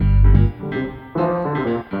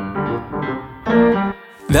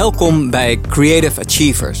Welkom bij Creative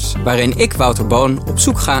Achievers, waarin ik, Wouter Boon, op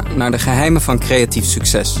zoek ga naar de geheimen van creatief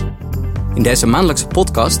succes. In deze maandelijkse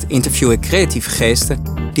podcast interview ik creatieve geesten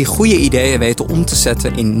die goede ideeën weten om te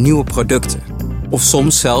zetten in nieuwe producten. Of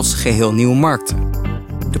soms zelfs geheel nieuwe markten.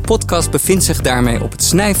 De podcast bevindt zich daarmee op het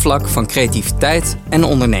snijvlak van creativiteit en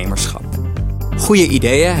ondernemerschap. Goede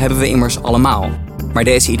ideeën hebben we immers allemaal. Maar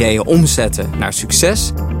deze ideeën omzetten naar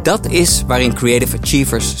succes, dat is waarin Creative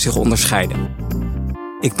Achievers zich onderscheiden.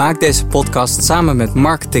 Ik maak deze podcast samen met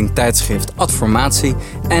marketingtijdschrift Adformatie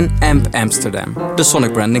en AMP Amsterdam, de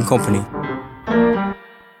Sonic Branding Company.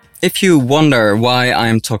 If you wonder why I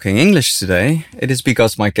am talking English today, it is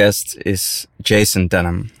because my guest is Jason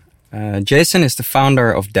Denim. Jason is the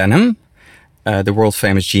founder of Denim, the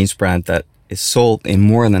world-famous jeans brand that is sold in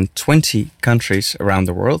more than 20 countries around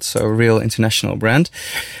the world, so a real international brand.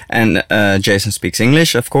 And Jason speaks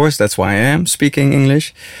English, of course, that's why I am speaking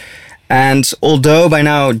English. And although by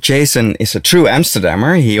now Jason is a true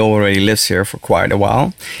Amsterdammer, he already lives here for quite a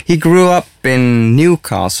while, he grew up in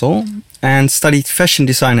Newcastle and studied fashion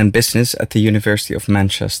design and business at the University of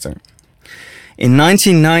Manchester. In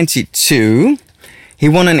 1992, he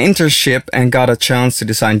won an internship and got a chance to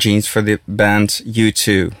design jeans for the band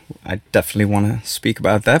U2. I definitely want to speak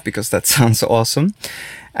about that because that sounds awesome.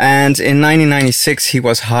 And in 1996, he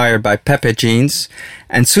was hired by Pepe Jeans,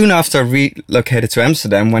 and soon after relocated to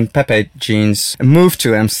Amsterdam when Pepe Jeans moved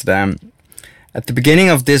to Amsterdam. At the beginning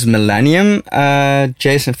of this millennium,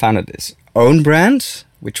 Jason founded his own brand,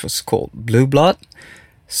 which was called Blue Blood.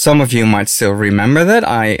 Some of you might still remember that.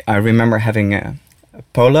 I remember having a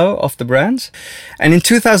polo of the brand. And in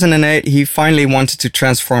 2008, he finally wanted to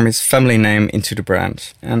transform his family name into the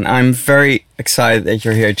brand. And I'm very excited that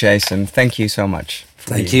you're here, Jason. Thank you so much.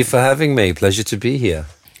 Thank you for having me. Pleasure to be here.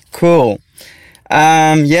 Cool.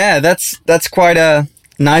 That's quite a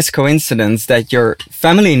nice coincidence that your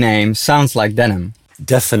family name sounds like denim.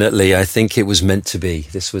 Definitely. I think it was meant to be.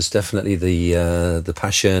 This was definitely the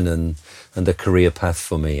passion and the career path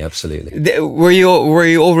for me. Absolutely. Were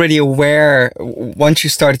you already aware, once you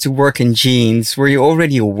started to work in jeans, were you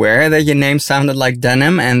already aware that your name sounded like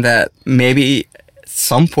denim and that maybe at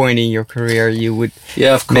some point in your career you would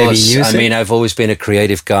of course maybe use I it? mean, I've always been a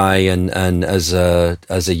creative guy, and as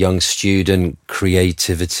a young student,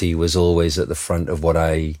 creativity was always at the front of what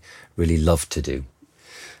I really loved to do.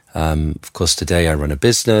 Of course, today I run a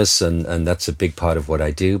business and that's a big part of what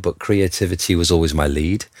I do, but creativity was always my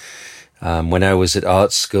lead. When I was at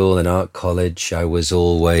art school and art college, I was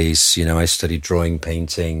always, I studied drawing,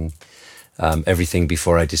 painting, everything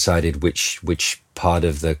before I decided which part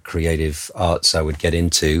of the creative arts I would get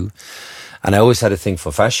into. And I always had a thing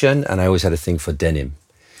for fashion, and I always had a thing for denim.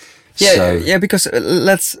 Because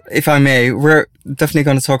if I may, we're definitely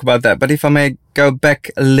going to talk about that. But if I may go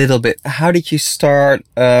back a little bit, how did you start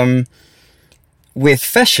with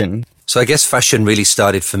fashion? So I guess fashion really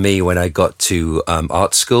started for me when I got to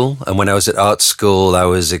art school. And when I was at art school, I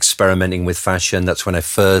was experimenting with fashion. That's when I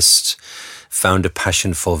first found a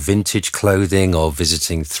passion for vintage clothing or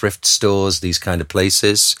visiting thrift stores, these kind of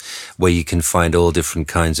places where you can find all different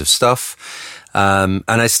kinds of stuff. And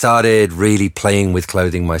I started really playing with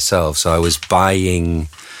clothing myself. So I was buying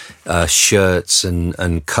shirts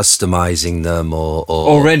and customizing them or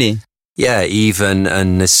Already? Yeah, even,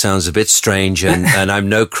 and this sounds a bit strange, and I'm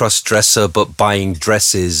no cross-dresser, but buying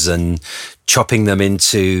dresses and chopping them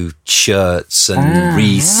into shirts and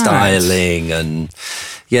restyling right.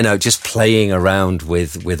 And, just playing around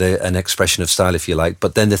with an expression of style, if you like.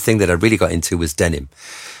 But then the thing that I really got into was denim.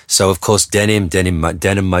 So, of course, denim,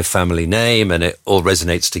 my family name, and it all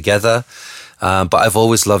resonates together. But I've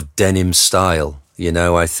always loved denim style.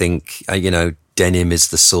 I think, denim is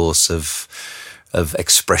the source of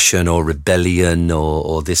expression or rebellion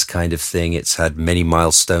or this kind of thing. It's had many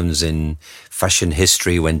milestones in fashion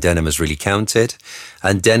history when denim has really counted.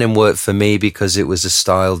 And denim worked for me because it was a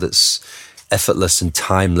style that's effortless and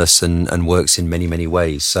timeless and works in many, many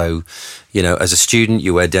ways. So, as a student,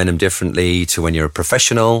 you wear denim differently to when you're a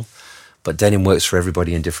professional, but denim works for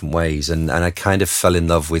everybody in different ways. And I kind of fell in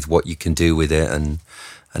love with what you can do with it and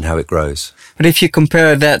how it grows. But if you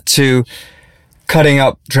compare that to cutting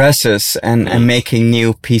up dresses and making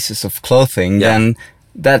new pieces of clothing, then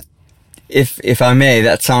that, if I may,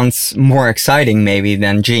 that sounds more exciting maybe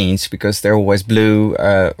than jeans, because they're always blue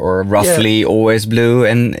or roughly always blue,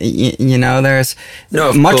 and there's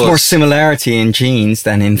much more similarity in jeans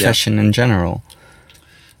than in fashion in general.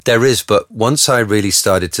 There is, but once I really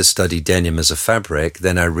started to study denim as a fabric,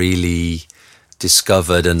 then I really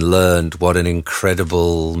discovered and learned what an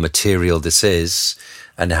incredible material this is.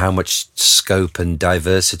 and how much scope and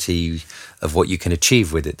diversity of what you can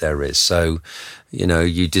achieve with it there is. So, you know,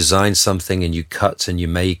 you design something and you cut and you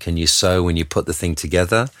make and you sew and you put the thing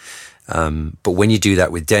together. But when you do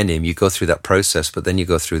that with denim, you go through that process, but then you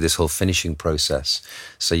go through this whole finishing process.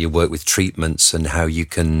 So you work with treatments and how you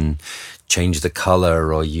can change the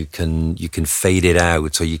color, or you can fade it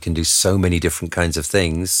out, or you can do so many different kinds of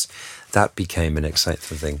things. That became an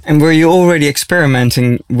exciting thing. And were you already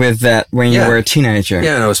experimenting with that when you were a teenager?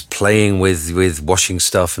 Yeah, and I was playing with washing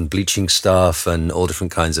stuff and bleaching stuff and all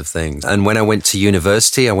different kinds of things. And when I went to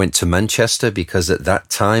university, I went to Manchester, because at that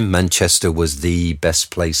time, Manchester was the best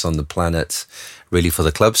place on the planet, really, for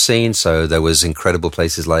the club scene. So there was incredible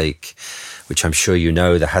places like, which I'm sure you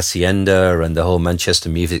know, the Hacienda, and the whole Manchester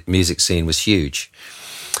music scene was huge.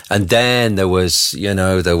 And then there was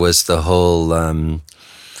the whole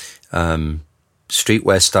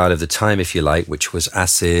streetwear style of the time, if you like, which was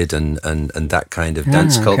acid and that kind of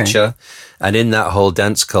dance culture. And in that whole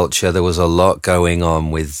dance culture, there was a lot going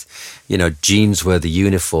on with, you know, jeans were the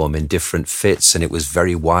uniform in different fits, and it was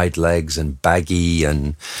very wide legs and baggy,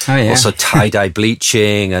 and also tie-dye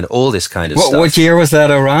bleaching and all this kind of stuff. What year was that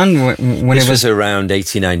around? When this was around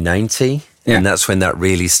 89, 90. Yeah. And that's when that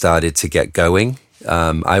really started to get going.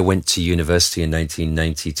 I went to university in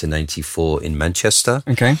 1990 to 94 in Manchester.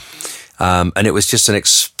 Okay. And it was just an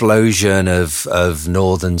explosion of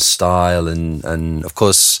northern style. And of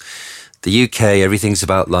course, the UK, everything's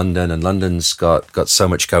about London, and London's got so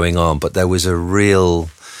much going on. But there was a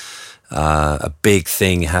real, a big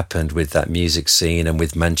thing happened with that music scene and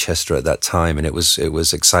with Manchester at that time. And it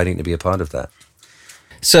was exciting to be a part of that.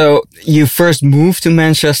 So you first moved to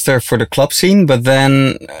Manchester for the club scene, but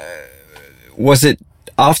then was it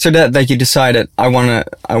after that you decided I wanna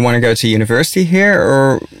go to university here,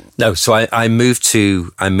 or? No, so I moved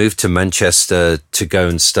to Manchester to go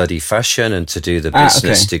and study fashion and to do the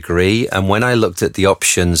business degree. And when I looked at the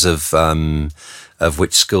options of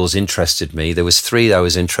which schools interested me, there was three that I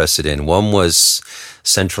was interested in. One was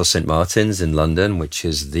Central St. Martin's in London, which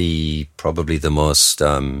is probably the most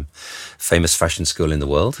famous fashion school in the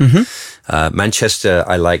world. Mm-hmm. Manchester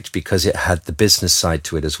I liked because it had the business side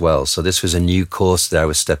to it as well. So this was a new course that I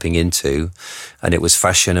was stepping into, and it was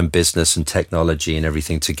fashion and business and technology and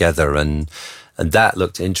everything together, and that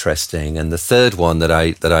looked interesting. And the third one that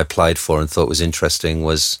I applied for and thought was interesting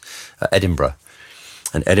was Edinburgh.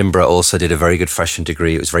 And Edinburgh also did a very good fashion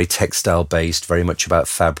degree. It was very textile based, very much about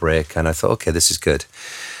fabric. And I thought, okay, this is good.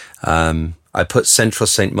 I put Central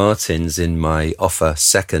St. Martin's in my offer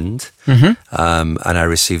second. Mm-hmm. And I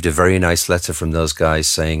received a very nice letter from those guys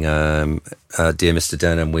saying, dear Mr.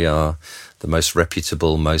 Denham, we are the most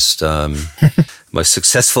reputable, most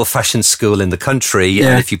successful fashion school in the country. Yeah.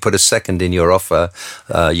 And if you put a second in your offer,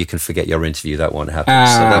 you can forget your interview. That won't happen.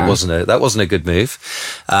 So that wasn't a good move.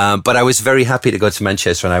 But I was very happy to go to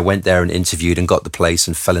Manchester, and I went there and interviewed and got the place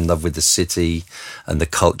and fell in love with the city and the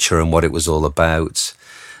culture and what it was all about.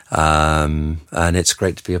 And it's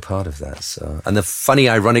great to be a part of that. So, and the funny,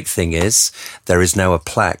 ironic thing is, there is now a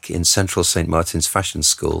plaque in Central St. Martin's Fashion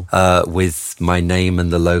School with my name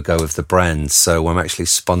and the logo of the brand. So I'm actually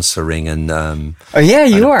sponsoring and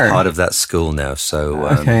you are part of that school now. So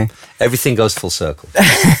everything goes full circle.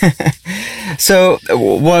 So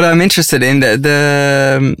what I'm interested in,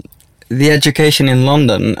 the education in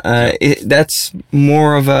London, that's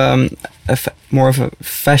more of a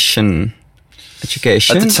fashion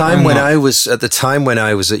education. At the time when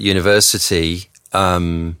I was at university,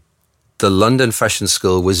 the London Fashion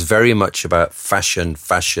School was very much about fashion,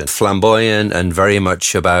 flamboyant, and very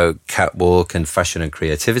much about catwalk and fashion and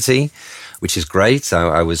creativity, which is great.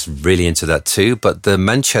 I was really into that too. But the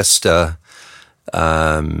Manchester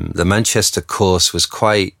course was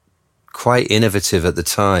quite innovative at the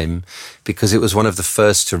time, because it was one of the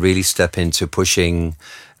first to really step into pushing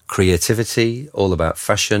creativity, all about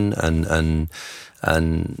fashion, and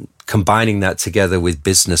combining that together with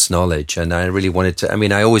business knowledge. And I really wanted to,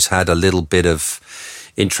 I always had a little bit of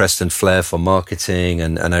interest and flair for marketing,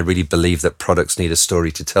 and I really believe that products need a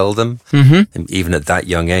story to tell them. Mm-hmm. And even at that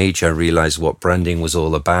young age, I realized what branding was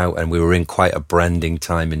all about, and we were in quite a branding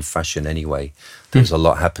time in fashion anyway. There was a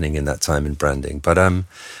lot happening in that time in branding. But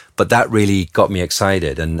that really got me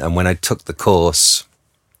excited. And when I took the course,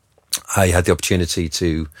 I had the opportunity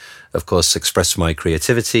to, of course, express my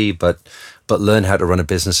creativity, but learn how to run a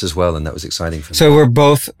business as well, and that was exciting for me. So we're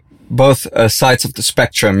both sides of the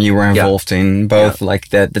spectrum you were involved in, both like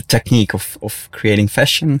the technique of creating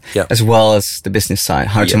fashion, as well as the business side,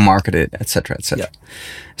 how to market it, etc., etc.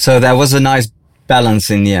 So that was a nice balance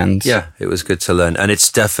in the end. Yeah, it was good to learn, and it's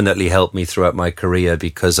definitely helped me throughout my career,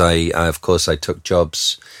 because I took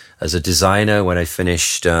jobs as a designer when I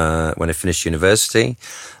finished university.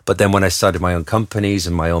 But then when I started my own companies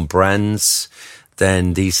and my own brands,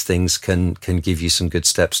 then these things can give you some good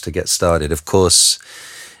steps to get started. Of course,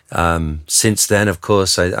 since then, of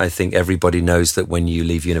course, I think everybody knows that when you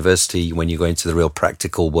leave university, when you go into the real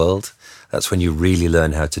practical world, that's when you really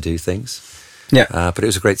learn how to do things. Yeah. But it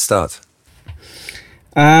was a great start.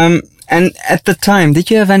 And at the time,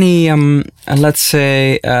 did you have any, let's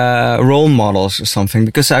say, role models or something?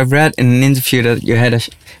 Because I read in an interview that you had a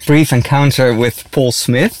brief encounter with Paul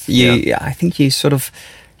Smith. I think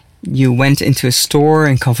you went into a store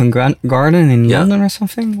in Covent Garden in London or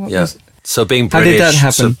something. So being British, how did that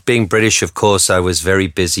happen? So being British, of course, I was very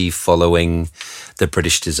busy following the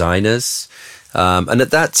British designers. And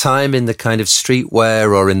at that time, in the kind of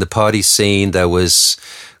streetwear or in the party scene, there was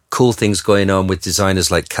cool things going on with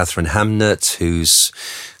designers like Catherine Hamnett, who's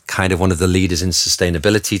kind of one of the leaders in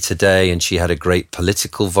sustainability today, and she had a great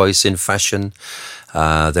political voice in fashion.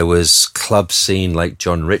 There was club scene like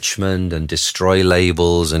John Richmond and Destroy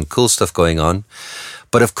labels and cool stuff going on.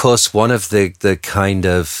 But of course, one of the kind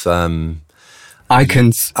of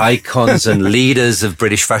icons and leaders of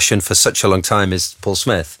British fashion for such a long time is Paul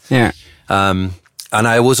Smith. Yeah. And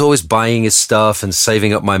I was always buying his stuff and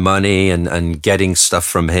saving up my money and getting stuff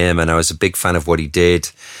from him. And I was a big fan of what he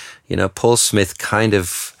did. You know, Paul Smith kind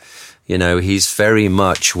of, you know, he's very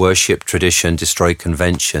much worship tradition, destroy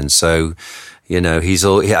convention. So, you know,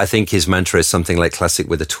 I think his mantra is something like classic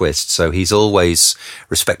with a twist. So he's always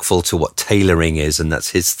respectful to what tailoring is, and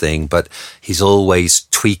that's his thing, but he's always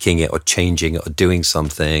tweaking it or changing it or doing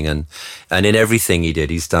something. And in everything he did,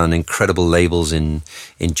 he's done incredible labels in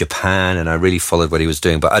Japan, and I really followed what he was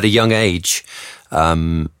doing. But at a young age,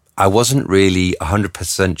 I wasn't really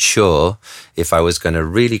 100% sure if I was going to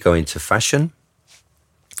really go into fashion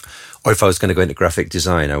or if I was going to go into graphic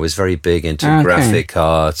design. I was very big into graphic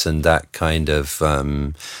art and that kind of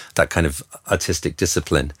artistic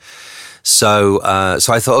discipline. So I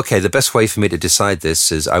thought, okay, the best way for me to decide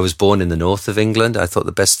this is I was born in the north of England. I thought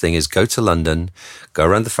the best thing is go to London, go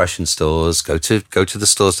around the fashion stores, go to the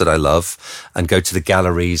stores that I love, and go to the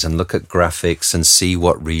galleries and look at graphics and see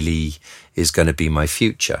what really is going to be my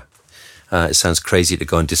future. It sounds crazy to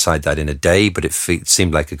go and decide that in a day, but it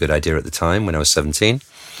seemed like a good idea at the time when I was 17.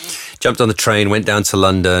 Jumped on the train, went down to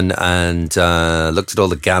London and looked at all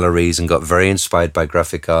the galleries and got very inspired by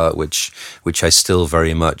graphic art, which I still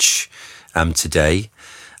very much am today.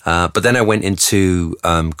 But then I went into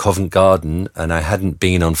Covent Garden, and I hadn't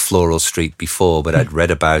been on Floral Street before, but I'd read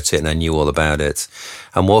about it and I knew all about it.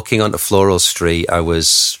 And walking onto Floral Street, I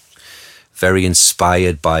was very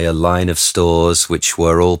inspired by a line of stores which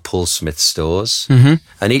were all Paul Smith stores. Mm-hmm.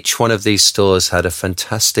 And each one of these stores had a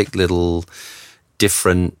fantastic little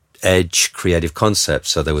different edge creative concept.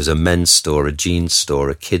 So there was a men's store, a jeans store,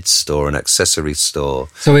 a kids store, an accessory store.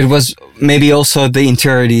 So it was maybe also the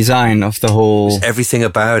interior design of the whole... Everything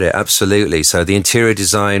about it, absolutely. So the interior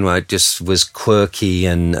design just was quirky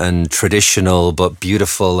and traditional, but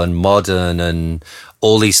beautiful and modern and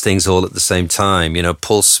all these things all at the same time. You know,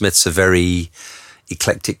 Paul Smith's a very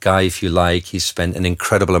eclectic guy, if you like. He spent an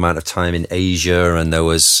incredible amount of time in Asia, and there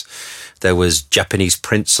was Japanese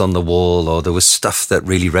prints on the wall, or there was stuff that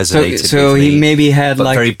really resonated with me. So he maybe had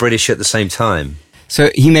but very British at the same time. So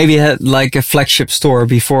he maybe had like a flagship store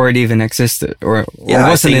before it even existed, or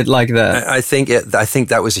wasn't it like that? I think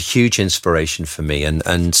that was a huge inspiration for me,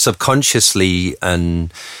 and subconsciously,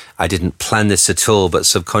 and I didn't plan this at all, but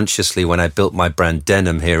subconsciously, when I built my brand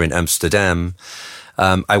Denim here in Amsterdam,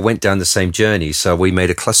 I went down the same journey. So we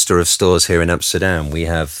made a cluster of stores here in Amsterdam. We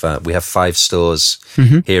have 5 stores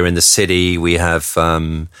here in the city. We have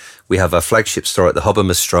a flagship store at the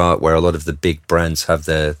Hobbemastraat, where a lot of the big brands have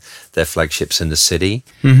their flagships in the city.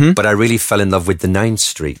 Mm-hmm. But I really fell in love with the 9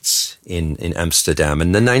 Streets in Amsterdam.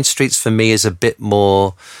 And the 9 Streets for me is a bit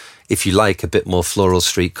more, if you like, a bit more Floral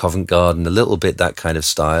Street, Covent Garden, a little bit that kind of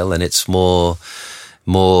style. And it's more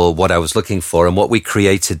what I was looking for. And what we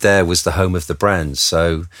created there was the home of the brand.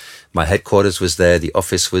 So my headquarters was there, the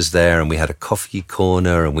office was there, and we had a coffee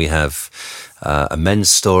corner, and we have a men's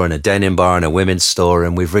store and a denim bar and a women's store,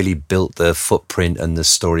 and we've really built the footprint and the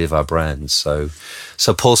story of our brand. So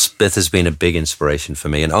Paul Smith has been a big inspiration for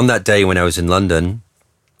me. And on that day when I was in London,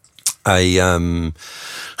 I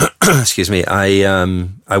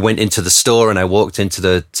went into the store and I walked into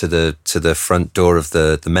the front door of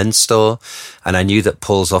the men's store, and I knew that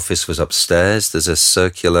Paul's office was upstairs. There's a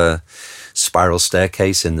circular spiral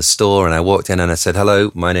staircase in the store, and I walked in and I said,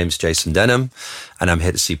 "Hello, my name's Jason Denham, and I'm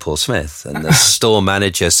here to see Paul Smith." And the store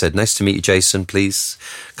manager said, "Nice to meet you, Jason. Please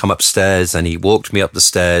come upstairs." And he walked me up the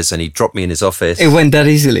stairs and he dropped me in his office. It went that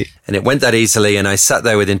easily. And it went that easily, and I sat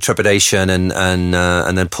there with intrepidation,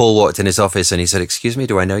 and then Paul walked in his office and he said, "Excuse me,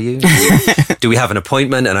 do I know you? Do we have an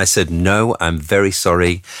appointment?" And I said, "No, I'm very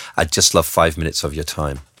sorry. I'd just love 5 minutes of your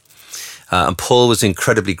time." And Paul was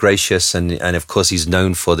incredibly gracious, and of course he's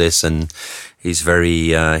known for this, and he's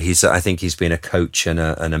very, I think he's been a coach and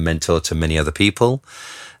a mentor to many other people.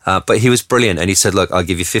 But he was brilliant, and he said, "Look, I'll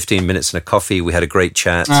give you 15 minutes and a coffee." We had a great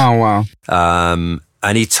chat. Oh, wow.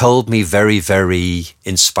 And he told me very, very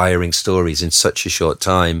inspiring stories in such a short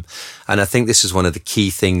time. And I think this is one of the key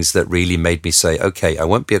things that really made me say, okay, I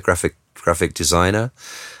won't be a graphic designer.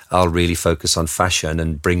 I'll really focus on fashion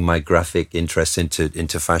and bring my graphic interest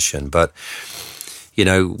into fashion. But, you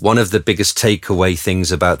know, one of the biggest takeaway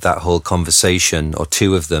things about that whole conversation, or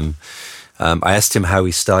two of them, I asked him how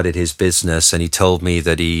he started his business, and he told me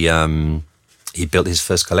that he built his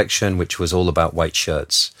first collection, which was all about white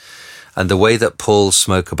shirts. And the way that Paul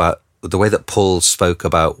spoke about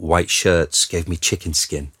white shirts gave me chicken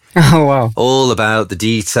skin. Oh, wow. All about the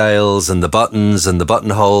details and the buttons and the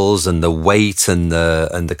buttonholes and the weight and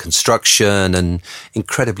the construction, and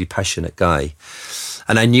incredibly passionate guy.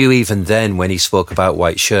 And I knew even then when he spoke about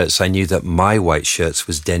white shirts, I knew that my white shirts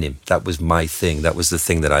was denim. That was my thing. That was the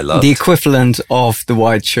thing that I loved. The equivalent of the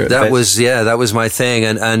white shirt. That was my thing.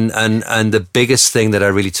 And the biggest thing that I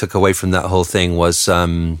really took away from that whole thing was,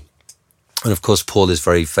 and of course Paul is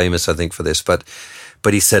very famous, I think, for this, but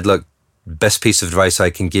he said, look, best piece of advice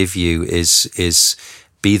I can give you is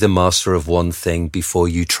be the master of one thing before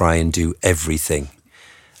you try and do everything.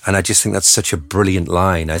 And I just think that's such a brilliant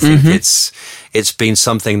line. I think it's been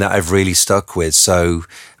something that I've really stuck with. So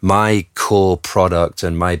my core product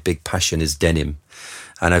and my big passion is denim.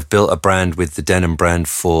 And I've built a brand with the denim brand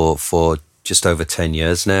for just over 10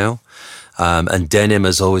 years now. And denim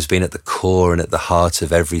has always been at the core and at the heart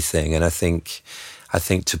of everything. And I think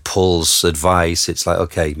to Paul's advice, it's like,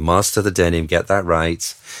 okay, master the denim, get that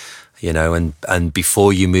right, you know, and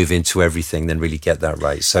before you move into everything, then really get that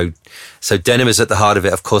right. So denim is at the heart of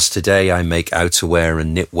it. Of course, today I make outerwear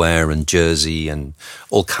and knitwear and jersey and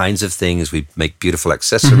all kinds of things. We make beautiful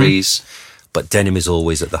accessories, but denim is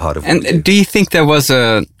always at the heart of what we do. And do you think there was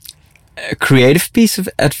a creative piece of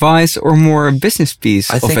advice or more a business piece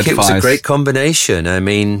of advice? I think it was a great combination. I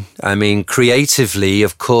mean, creatively,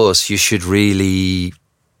 of course, you should really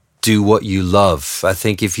do what you love. I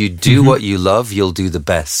think if you do what you love, you'll do the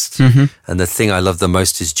best. And the thing I love the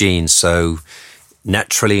most is jeans. So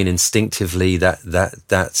naturally and instinctively,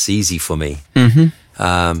 that's easy for me.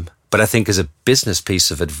 But I think as a business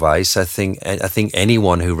piece of advice, I think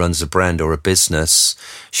anyone who runs a brand or a business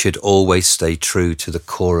should always stay true to the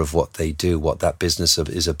core of what they do, what that business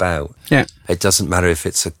is about. Yeah, it doesn't matter if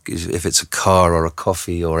it's a car or a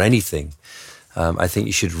coffee or anything. I think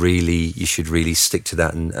you should really stick to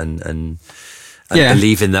that and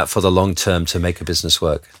believe in that for the long term to make a business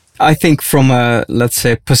work. I think from a, let's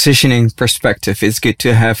say, positioning perspective, it's good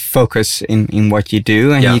to have focus in what you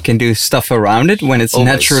do, and you can do stuff around it when it's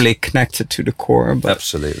naturally connected to the core. But,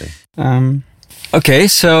 absolutely. Okay,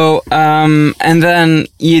 so, and then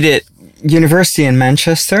you did university in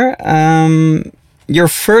Manchester. Your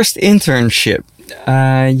first internship,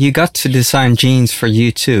 you got to design jeans for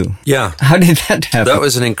U2. Yeah. How did that happen? That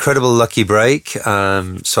was an incredible lucky break.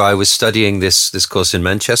 So I was studying this course in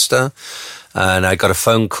Manchester, and I got a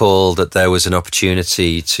phone call that there was an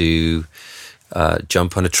opportunity to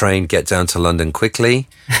jump on a train, get down to London quickly.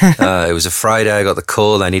 It was a Friday. I got the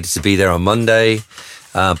call. I needed to be there on Monday.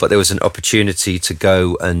 But there was an opportunity to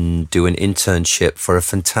go and do an internship for a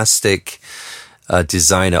fantastic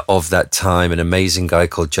designer of that time, an amazing guy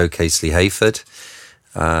called Joe Casely-Hayford.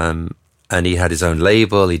 And he had his own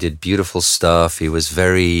label. He did beautiful stuff. He was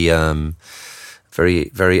very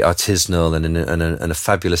artisanal and a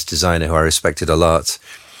fabulous designer who I respected a lot.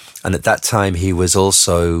 And at that time, he was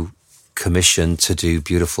also commissioned to do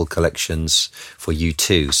beautiful collections for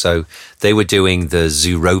U2. So they were doing the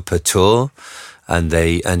Zooropa tour,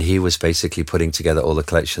 and he was basically putting together all the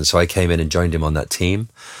collections. So I came in and joined him on that team,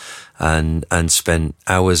 and spent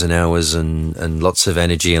hours and hours and lots of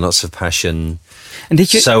energy and lots of passion. And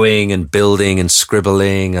did you sewing and building and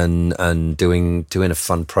scribbling and doing a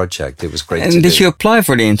fun project? It was great. And did you apply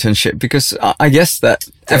for the internship? Because I guess that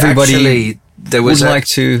everybody would like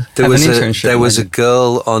to have an internship. There was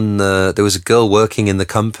a girl working in the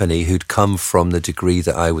company who'd come from the degree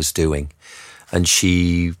that I was doing, and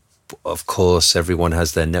she of course, everyone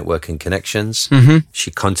has their network and connections.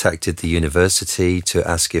 She contacted the university to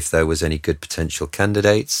ask if there was any good potential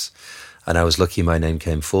candidates. And I was lucky my name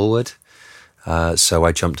came forward. So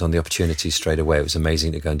I jumped on the opportunity straight away. It was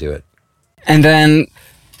amazing to go and do it. And then,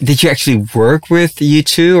 did you actually work with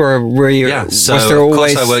U2, or were you? Yeah, so was there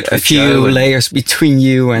always a few layers between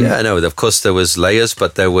you and? Yeah, no, of course there was layers,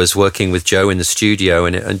 but there was working with Joe in the studio,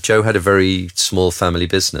 and Joe had a very small family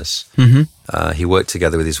business. He worked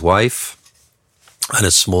together with his wife and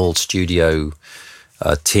a small studio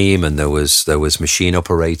team, and there was machine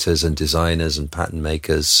operators and designers and pattern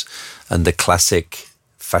makers, and the classic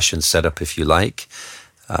fashion setup, if you like.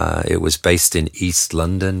 It was based in East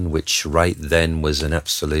London, which right then was an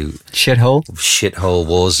absolute shithole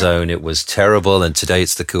war zone. It was terrible, and today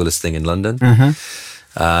it's the coolest thing in London.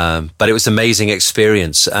 But it was an amazing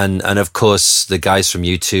experience, and of course the guys from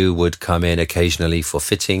U2 would come in occasionally for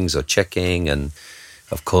fittings or checking, and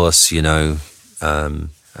of course, you know,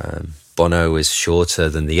 Bono is shorter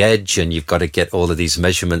than the Edge, and you've got to get all of these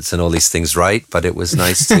measurements and all these things right. But it was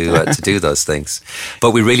nice to do those things.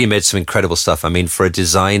 But we really made some incredible stuff. I mean, for a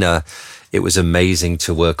designer, it was amazing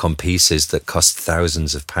to work on pieces that cost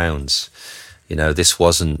thousands of pounds. You know, this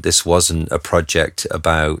wasn't a project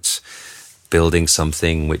about building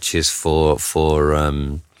something which is for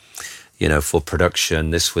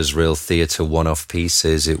production. This was real theatre one-off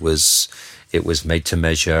pieces. It was made to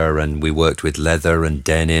measure, and we worked with leather and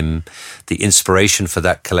denim. The inspiration for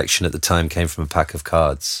that collection at the time came from a pack of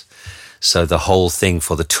cards. So the whole thing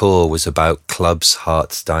for the tour was about clubs,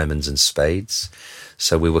 hearts, diamonds, and spades.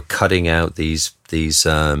 So we were cutting out these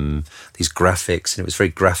graphics, and it was very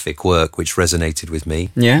graphic work, which resonated with me.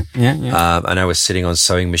 Yeah. And I was sitting on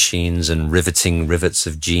sewing machines and riveting rivets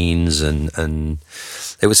of jeans, and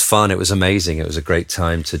it was fun. It was amazing. It was a great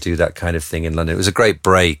time to do that kind of thing in London. It was a great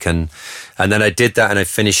break, and then I did that, and I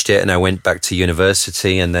finished it, and I went back to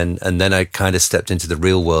university, and then I kind of stepped into the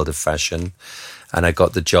real world of fashion, and I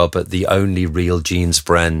got the job at the only real jeans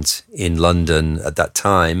brand in London at that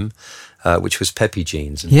time, which was Pepe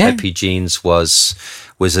Jeans. And Pepe Jeans was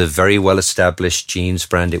a very well-established jeans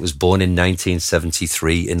brand. It was born in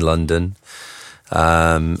 1973 in London,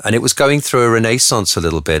 and it was going through a renaissance a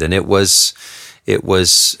little bit, and it was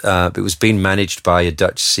being managed by a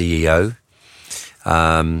Dutch CEO.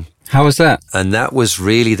 How was that? And that was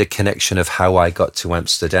really the connection of how I got to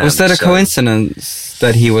Amsterdam. Was that a coincidence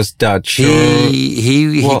that he was Dutch?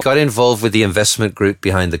 He got involved with the investment group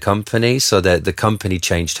behind the company, so that the company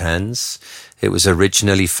changed hands. It was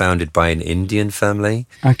originally founded by an Indian family.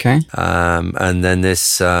 Okay. And then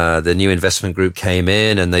the new investment group came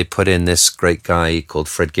in, and they put in this great guy called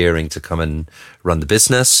Fred Gearing to come and run the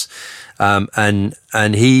business. And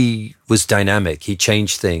he was dynamic. He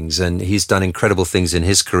changed things, and he's done incredible things in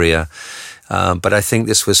his career. But I think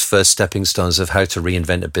this was first stepping stones of how to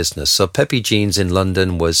reinvent a business. So Pepe Jeans in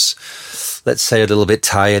London was, let's say, a little bit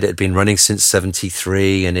tired. It had been running since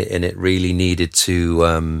 73, and it really needed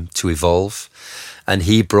to evolve. And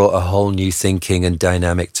he brought a whole new thinking and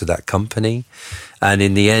dynamic to that company. And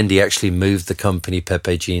in the end, he actually moved the company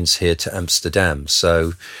Pepe Jeans here to Amsterdam.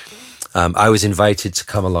 So I was invited to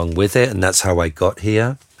come along with it, and that's how I got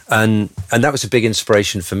here. And that was a big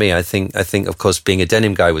inspiration for me. I think, of course, being a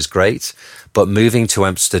denim guy was great, but moving to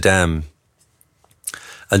Amsterdam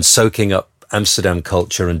and soaking up Amsterdam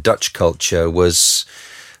culture and Dutch culture was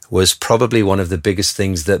probably one of the biggest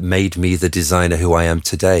things that made me the designer who I am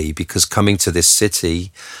today. Because coming to this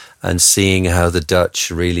city and seeing how the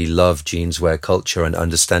Dutch really love jeanswear culture and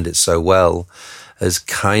understand it so well has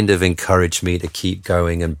kind of encouraged me to keep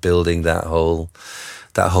going and building that whole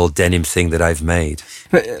denim thing that I've made.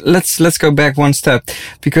 But let's go back one step,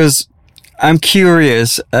 because I'm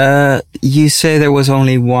curious. You say there was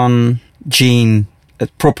only one a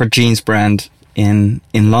proper jeans brand in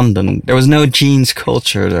London. There was no jeans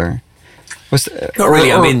culture there. Not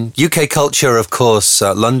really. I mean, UK culture, of course.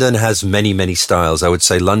 London has many, many styles. I would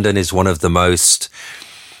say London is one of the most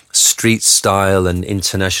street style and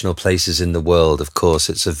international places in the world. Of course,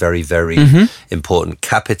 it's a very, very important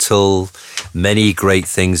capital. Many great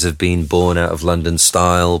things have been born out of London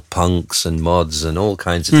style, punks and mods and all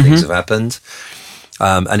kinds of things have happened.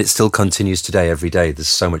 And it still continues today, every day. There's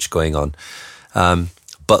so much going on.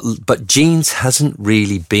 But jeans hasn't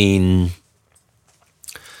really been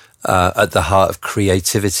at the heart of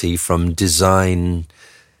creativity from design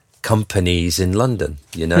companies in London.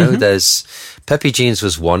 You know, there's Pepe Jeans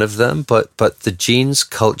was one of them, but the jeans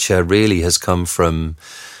culture really has come from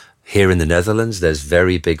here in the Netherlands. There's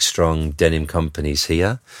very big, strong denim companies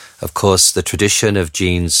here. Of course, the tradition of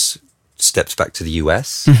jeans steps back to the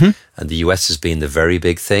US, and the US has been the very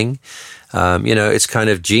big thing. It's kind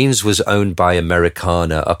of jeans was owned by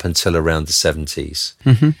Americana up until around the 70s.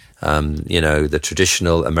 The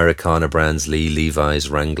traditional Americana brands, Lee, Levi's,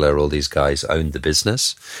 Wrangler, all these guys owned the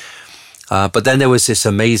business. But then there was this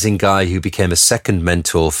amazing guy who became a second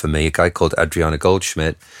mentor for me, a guy called Adriano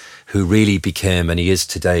Goldschmidt, who really became, and he is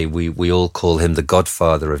today, we all call him the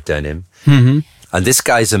godfather of denim. And this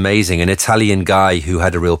guy's amazing, an Italian guy who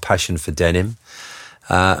had a real passion for denim.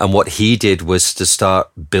 And what he did was to start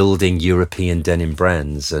building European denim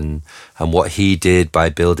brands. And what he did by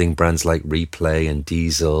building brands like Replay and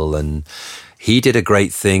Diesel, and he did a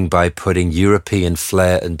great thing by putting European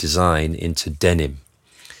flair and design into denim.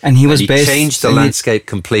 And he changed the landscape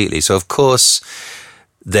completely. So, of course,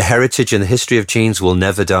 the heritage and the history of jeans will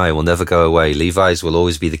never die, will never go away. Levi's will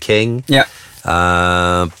always be the king. Yeah.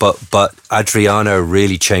 But Adriano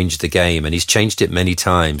really changed the game, and he's changed it many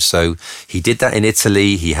times. So he did that in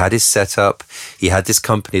Italy. He had his setup. He had this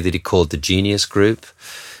company that he called the Genius Group.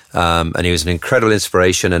 And he was an incredible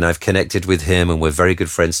inspiration, and I've connected with him, and we're very good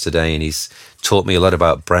friends today. And he's taught me a lot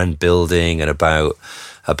about brand building and about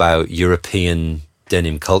European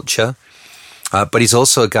denim culture. But he's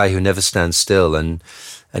also a guy who never stands still, and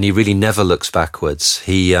he really never looks backwards.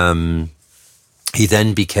 He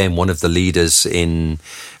then became one of the leaders in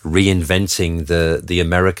reinventing the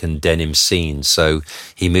American denim scene. So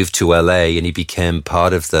he moved to LA, and he became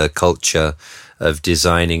part of the culture of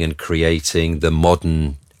designing and creating the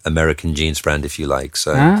modern American jeans brand, if you like.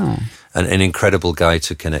 So an incredible guy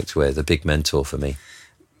to connect with, a big mentor for me.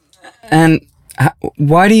 And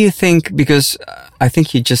why do you think, because I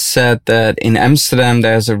think you just said that in Amsterdam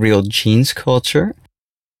there's a real jeans culture.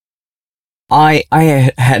 I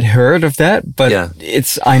had heard of that, but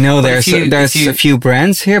I know there's a few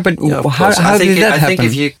brands here, but how did that happen? I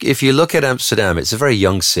think if you look at Amsterdam, it's a very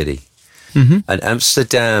young city. And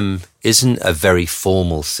Amsterdam isn't a very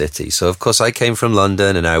formal city. So, of course, I came from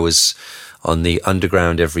London, and I was on the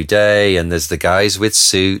underground every day, and there's the guys with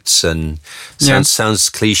suits, and sounds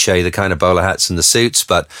cliche, the kind of bowler hats and the suits,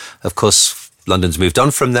 but of course London's moved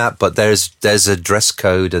on from that. But there's a dress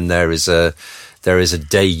code, and there is a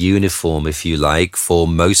day uniform, if you like, for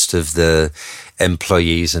most of the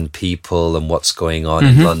employees and people and what's going on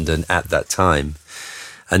in London at that time.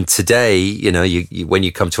 And today, you when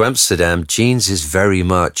you come to Amsterdam, jeans is very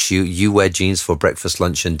much, you wear jeans for breakfast,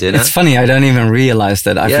 lunch and dinner. It's funny, I don't even realize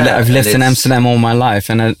that. I've lived in Amsterdam all my life,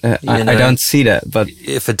 and I don't see that. But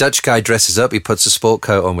if a Dutch guy dresses up, he puts a sport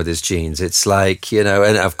coat on with his jeans. It's like,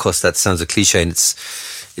 and of course that sounds a cliche, and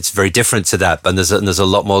it's very different to that. And there's a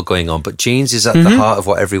lot more going on. But jeans is at the heart of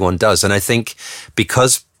what everyone does. And I think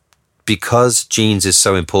because jeans is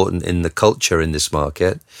so important in the culture in this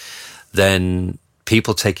market, then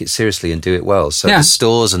people take it seriously and do it well. So the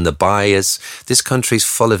stores and the buyers, this country's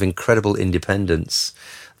full of incredible independents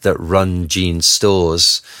that run jeans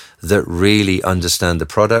stores that really understand the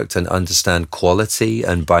product and understand quality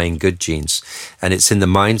and buying good jeans. And it's in the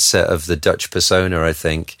mindset of the Dutch persona, I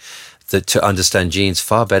think, that to understand jeans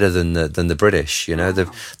far better than the British.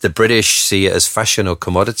 The British see it as fashion or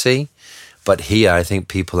commodity, but here I think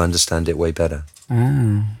people understand it way better.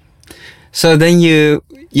 So then you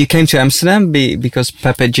came to Amsterdam because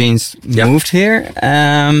Pepe Jeans moved here.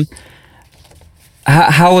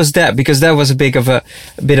 How was that? Because that was a bit of a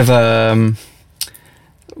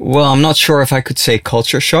well, I'm not sure if I could say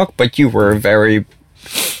culture shock, but you were very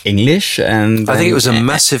English, and I think it was a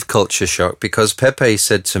massive culture shock because Pepe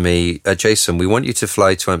said to me, Jason, we want you to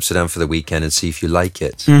fly to Amsterdam for the weekend and see if you like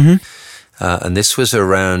it. And this was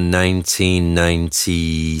around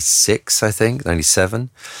 1996, I think, 97.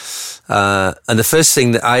 And the first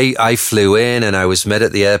thing that I flew in, and I was met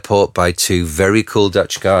at the airport by two very cool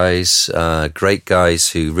Dutch guys, great guys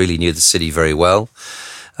who really knew the city very well.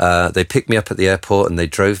 They picked me up at the airport and they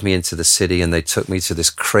drove me into the city, and they took me to this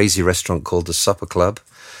crazy restaurant called the Supper Club,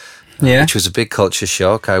 which was a big culture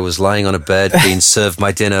shock. I was lying on a bed being served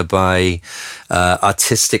my dinner by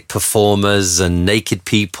artistic performers and naked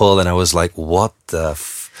people, and I was like, what the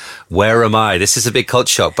where am I? This is a big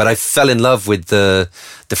culture shock. But I fell in love with the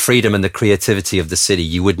freedom and the creativity of the city.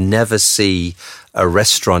 You would never see a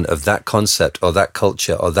restaurant of that concept or that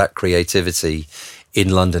culture or that creativity in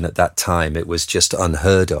London at that time. It was just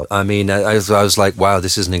unheard of. I mean, I was like, wow,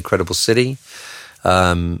 this is an incredible city.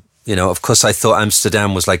 Of course, I thought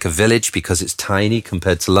Amsterdam was like a village because it's tiny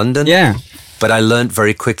compared to London. Yeah. But I learned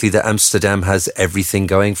very quickly that Amsterdam has everything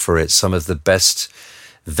going for it. Some of the best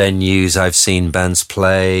venues I've seen bands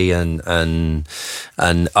play, and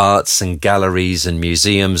arts and galleries and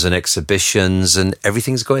museums and exhibitions, and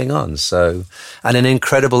everything's going on. So, and an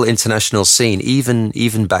incredible international scene.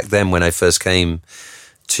 Even back then when I first came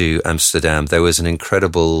to Amsterdam, there was an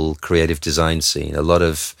incredible creative design scene. A lot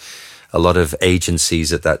of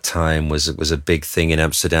agencies at that time was a big thing in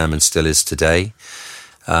Amsterdam and still is today.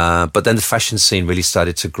 But then the fashion scene really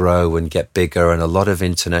started to grow and get bigger, and a lot of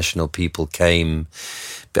international people came,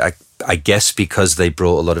 I guess because they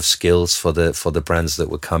brought a lot of skills for the brands that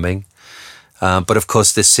were coming. But of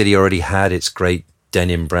course, this city already had its great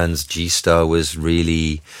denim brands. G-Star was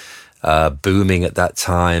really booming at that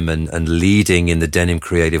time and leading in the denim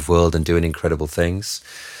creative world and doing incredible things.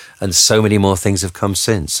 And so many more things have come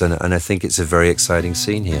since. And I think it's a very exciting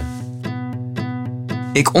scene here.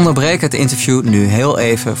 Ik onderbreek het interview nu heel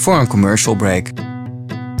even voor een commercial break.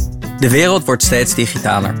 De wereld wordt steeds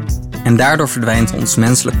digitaler. En daardoor verdwijnt ons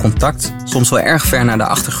menselijk contact soms wel erg ver naar de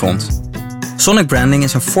achtergrond. Sonic branding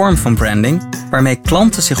is een vorm van branding waarmee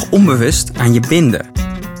klanten zich onbewust aan je binden.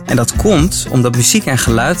 En dat komt omdat muziek en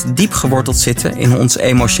geluid diep geworteld zitten in ons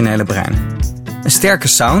emotionele brein. Een sterke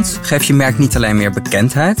sound geeft je merk niet alleen meer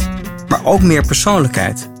bekendheid, maar ook meer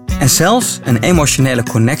persoonlijkheid. En zelfs een emotionele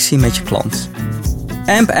connectie met je klant.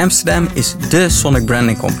 AMP Amsterdam is dé Sonic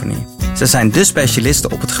Branding Company. Ze zijn dé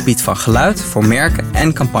specialisten op het gebied van geluid voor merken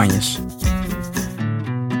en campagnes.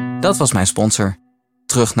 Dat was mijn sponsor.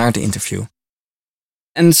 Terug naar het interview.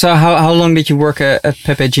 And so how long did you work at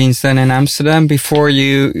Pepe Jeans then in Amsterdam before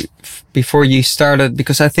you started?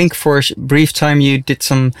 Because I think for a brief time you did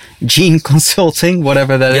some jean consulting,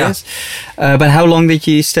 whatever that is. But how long did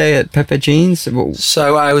you stay at Pepe Jeans?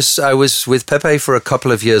 So I was with Pepe for a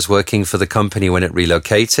couple of years working for the company when it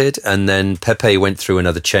relocated, and then Pepe went through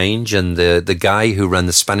another change, and the guy who ran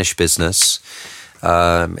the Spanish business,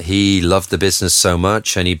 he loved the business so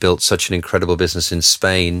much, and he built such an incredible business in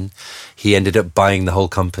Spain. He ended up buying the whole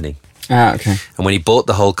company. Ah, okay. And when he bought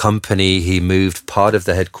the whole company, he moved part of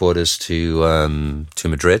the headquarters to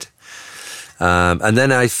Madrid. And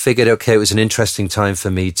then I figured, okay, it was an interesting time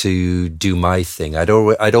for me to do my thing.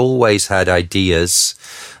 I'd always had ideas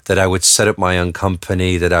that I would set up my own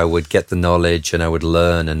company, that I would get the knowledge and I would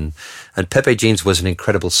learn. And Pepe Jeans was an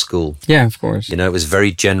incredible school. Yeah, of course. You know, it was a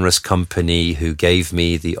very generous company who gave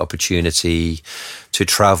me the opportunity to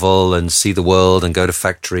travel and see the world and go to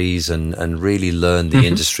factories and really learn the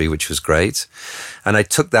industry, which was great. And I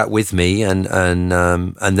took that with me, and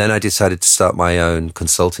then I decided to start my own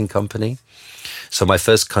consulting company. So my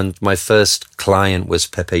first client was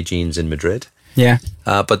Pepe Jeans in Madrid. Yeah.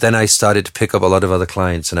 But then I started to pick up a lot of other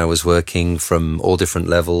clients, and I was working from all different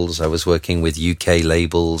levels. I was working with UK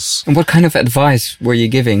labels. And what kind of advice were you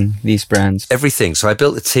giving these brands? Everything. So I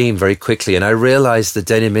built a team very quickly, and I realized the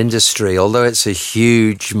denim industry, although it's a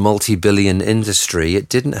huge multi-billion industry, it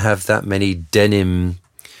didn't have that many denim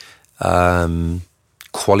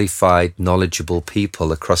qualified, knowledgeable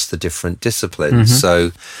people across the different disciplines.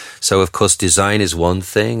 So of course, design is one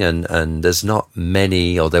thing, and there's not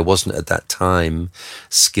many, or there wasn't at that time,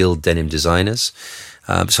 skilled denim designers.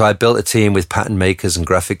 So I built a team with pattern makers and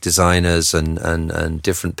graphic designers and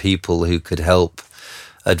different people who could help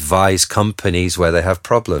advise companies where they have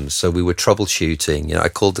problems. So we were troubleshooting. You know, I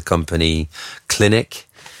called the company Clinic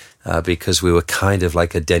because we were kind of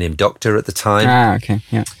like a denim doctor at the time. Ah, okay,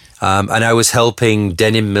 yeah. And I was helping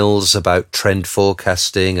denim mills about trend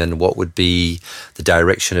forecasting and what would be the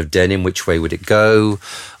direction of denim, which way would it go.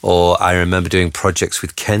 Or I remember doing projects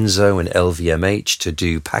with Kenzo and LVMH to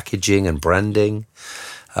do packaging and branding,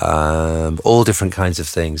 all different kinds of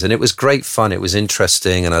things. And it was great fun. It was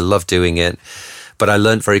interesting and I loved doing it. But I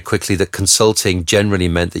learned very quickly that consulting generally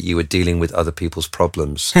meant that you were dealing with other people's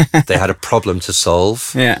problems. They had a problem to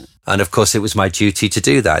solve. Yeah. And of course, it was my duty to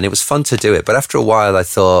do that. And it was fun to do it. But after a while, I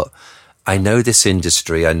thought, I know this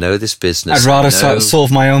industry. I know this business. I'd rather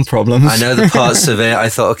solve my own problems. I know the parts of it. I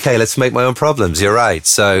thought, okay, let's make my own problems. You're right.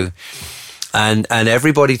 So, and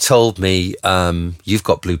everybody told me, you've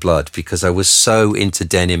got blue blood, because I was so into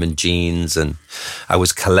denim and jeans, and I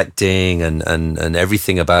was collecting, and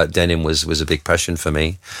everything about denim was a big passion for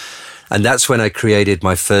me. And that's when I created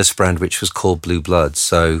my first brand, which was called Blue Blood.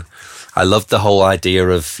 So I loved the whole idea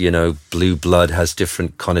of, you know, blue blood has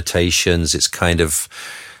different connotations. It's kind of,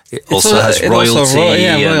 it also has royalty.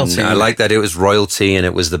 Royalty. I like that it was royalty and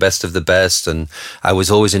it was the best of the best. And I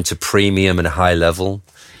was always into premium and high level.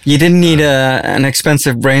 You didn't need an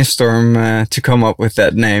expensive brainstorm to come up with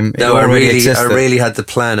that name. No, I really had the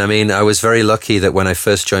plan. I mean, I was very lucky that when I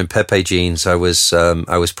first joined Pepe Jeans, I was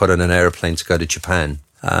put on an airplane to go to Japan.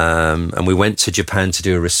 And we went to Japan to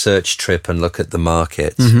do a research trip and look at the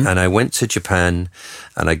market. And I went to Japan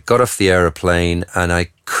and I got off the aeroplane and I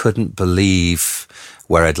couldn't believe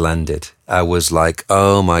where I'd landed. I was like,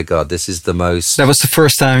 oh my God, this is the most... That was the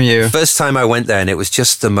first time First time I went there, and it was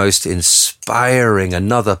just the most inspiring,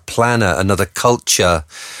 another planet, another culture,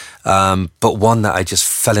 but one that I just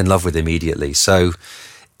fell in love with immediately. So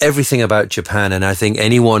everything about Japan, and I think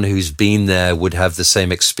anyone who's been there would have the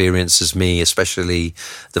same experience as me, especially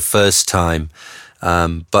the first time.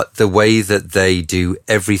 But the way that they do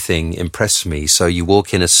everything impressed me. So you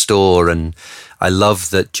walk in a store, and I love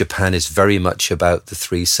that Japan is very much about the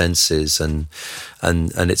three senses, and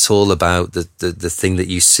it's all about the thing that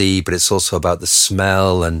you see, but it's also about the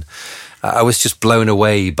smell. And I was just blown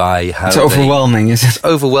away by how it's overwhelming, is it?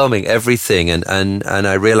 Overwhelming, everything. And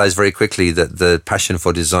I realized very quickly that the passion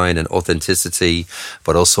for design and authenticity,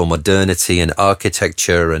 but also modernity and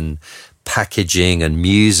architecture and packaging and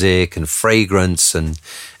music and fragrance, and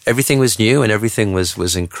everything was new and everything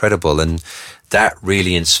was incredible. And that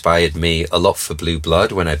really inspired me a lot for Blue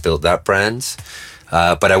Blood when I built that brand.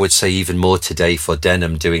 But I would say even more today for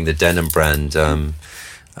denim, doing the denim brand. In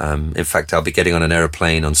fact, I'll be getting on an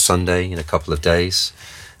aeroplane on Sunday in a couple of days.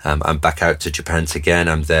 I'm back out to Japan again.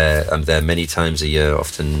 I'm there many times a year,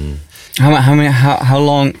 often. How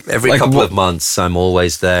long? Every couple of months, I'm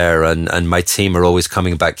always there, and my team are always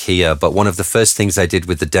coming back here. But one of the first things I did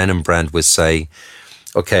with the denim brand was say,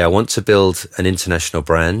 okay, I want to build an international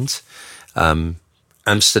brand.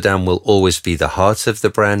 Amsterdam will always be the heart of the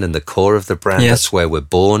brand and the core of the brand. Yes. That's where we're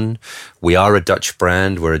born. We are a Dutch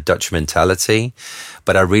brand. We're a Dutch mentality.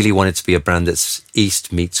 But I really want it to be a brand that's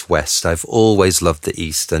East meets West. I've always loved the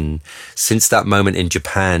East. And since that moment in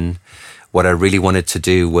Japan, what I really wanted to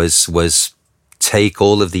do was take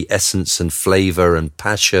all of the essence and flavor and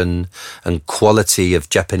passion and quality of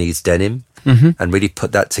Japanese denim and really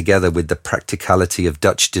put that together with the practicality of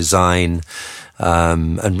Dutch design,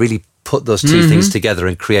 and really put those two things together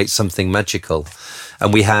and create something magical.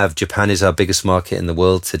 And Japan is our biggest market in the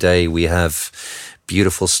world today. We have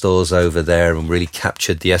beautiful stores over there and really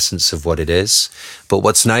captured the essence of what it is. But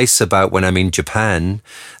what's nice about when I'm in Japan,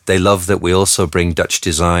 they love that we also bring Dutch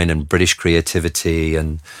design and British creativity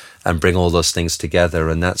and bring all those things together.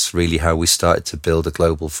 And that's really how we started to build a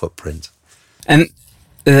global footprint. And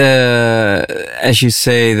as you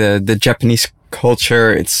say, the Japanese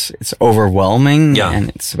culture, it's overwhelming, and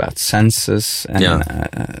it's about senses and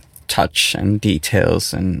touch and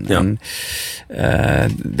details, and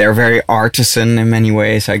they're very artisan in many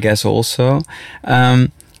ways, I guess. Also,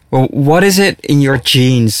 well, what is it in your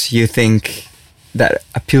genes you think that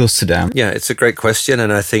appeals to them? Yeah, it's a great question,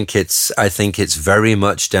 and I think it's very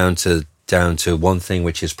much down to one thing,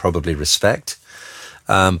 which is probably respect.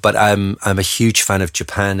 But I'm a huge fan of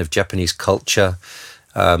Japan, of Japanese culture,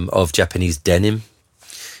 of Japanese denim.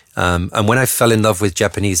 And when I fell in love with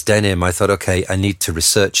Japanese denim, I thought, okay, I need to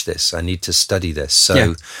research this. I need to study this.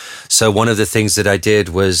 So one of the things that I did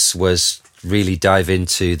was really dive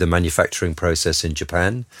into the manufacturing process in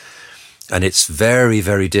Japan. And it's very,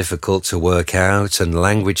 very difficult to work out, and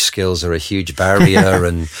language skills are a huge barrier,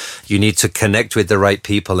 and you need to connect with the right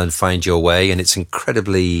people and find your way. And it's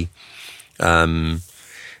incredibly, in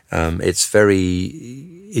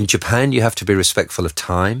Japan, you have to be respectful of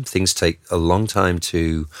time. Things take a long time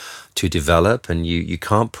to develop, and you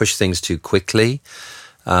can't push things too quickly.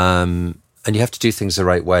 And you have to do things the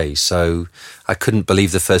right way. So I couldn't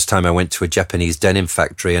believe the first time I went to a Japanese denim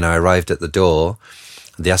factory and I arrived at the door.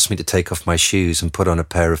 They asked me to take off my shoes and put on a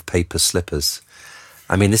pair of paper slippers.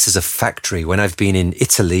 I mean, this is a factory. When I've been in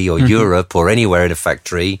Italy or Europe or anywhere in a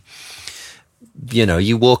factory, you know,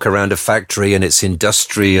 you walk around a factory and it's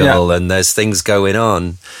industrial and there's things going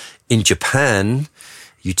on. In Japan,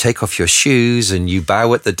 you take off your shoes and you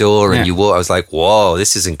bow at the door and you walk. I was like, whoa,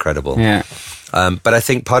 this is incredible. Yeah. But I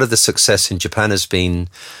think part of the success in Japan has been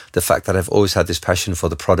the fact that I've always had this passion for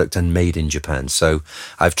the product and made in Japan. So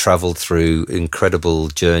I've traveled through incredible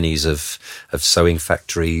journeys of sewing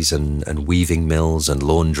factories and weaving mills and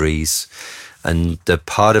laundries. And the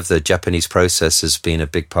part of the Japanese process has been a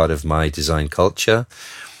big part of my design culture,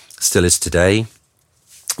 still is today.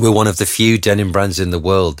 We're one of the few denim brands in the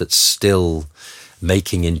world that's still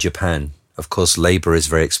making in Japan. Of course, labor is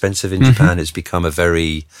very expensive in Japan. It's become a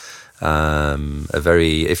very,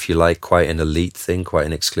 if you like, quite an elite thing, quite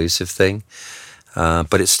an exclusive thing.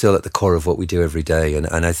 But it's still at the core of what we do every day.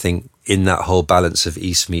 And I think in that whole balance of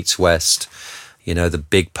East meets West, you know, the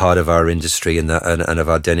big part of our industry and of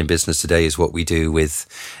our denim business today is what we do with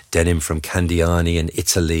denim from Candiani and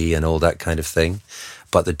Italy and all that kind of thing.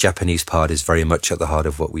 But the Japanese part is very much at the heart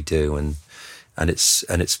of what we do.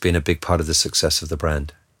 it's been a big part of the success of the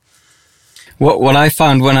brand. What I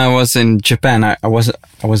found when I was in Japan, I was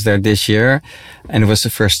there this year, and it was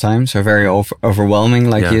the first time, so very overwhelming,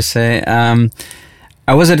 like you say.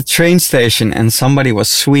 I was at a train station, and somebody was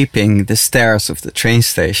sweeping the stairs of the train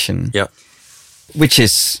station. Yeah, which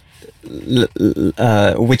is,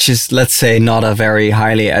 let's say, not a very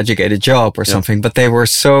highly educated job or something, but they were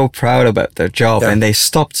so proud about their job, and they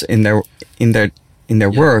stopped in their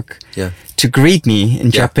work to greet me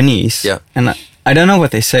in Japanese. Yeah. And I don't know what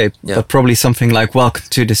they say, but probably something like "Welcome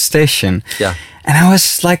to the station." Yeah. And I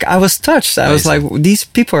was touched. I was like, these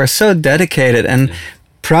people are so dedicated and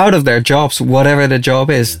proud of their jobs, whatever the job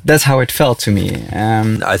is. That's how it felt to me.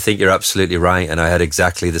 I think you're absolutely right. And I had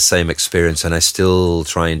exactly the same experience, and I still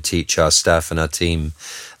try and teach our staff and our team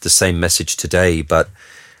the same message today. But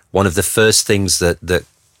one of the first things that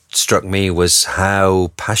struck me was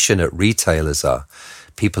how passionate retailers are,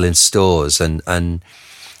 people in stores. And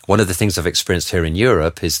one of the things I've experienced here in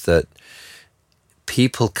Europe is that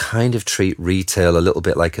people kind of treat retail a little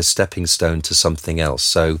bit like a stepping stone to something else.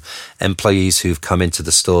 So employees who've come into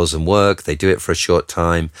the stores and work, they do it for a short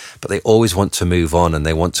time, but they always want to move on, and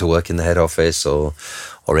they want to work in the head office or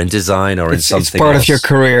in design or in something It's part else. of your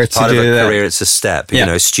career to part do of a that. career, it's a step. You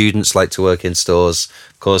know, students like to work in stores,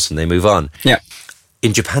 of course, and they move on. Yeah.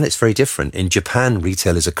 In Japan, it's very different. In Japan,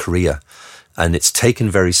 retail is a career, and it's taken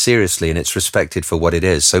very seriously, and it's respected for what it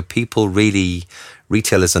is. So people really,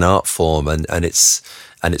 retail is an art form, and it's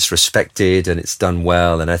respected, and it's done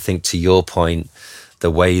well. And I think, to your point,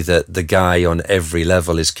 the way that the guy on every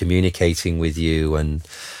level is communicating with you and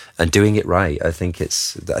doing it right, I think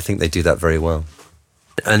they do that very well.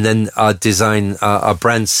 And then our design, our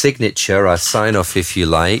brand signature, our sign off, if you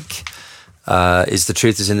like, is the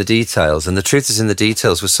truth is in the details. And the truth is in the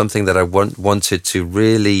details was something that I wanted to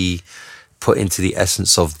really put into the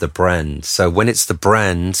essence of the brand. So when it's the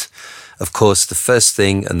brand, of course, the first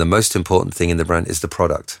thing and the most important thing in the brand is the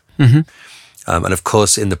product. Mm-hmm. And of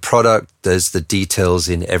course, in the product, there's the details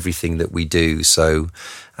in everything that we do. So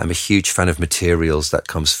I'm a huge fan of materials. That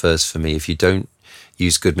comes first for me. If you don't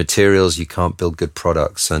use good materials, you can't build good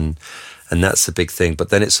products. And that's the big thing. But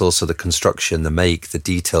then it's also the construction, the make, the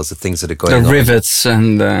details, the things that are going on. The rivets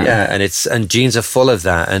and... and jeans are full of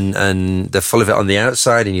that. And they're full of it on the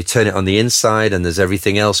outside, and you turn it on the inside, and there's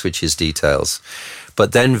everything else, which is details.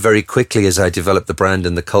 But then very quickly, as I developed the brand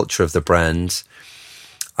and the culture of the brand,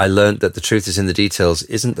 I learned that the truth is in the details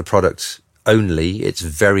isn't the product only. It's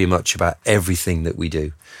very much about everything that we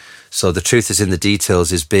do. So the truth is in the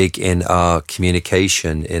details is big in our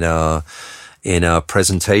communication, in our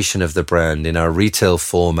presentation of the brand, in our retail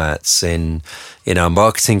formats, in our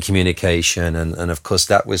marketing communication. And of course,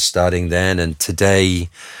 that was starting then. And today,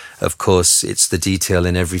 of course, it's the detail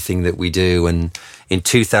in everything that we do. And in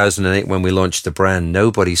 2008, when we launched the brand,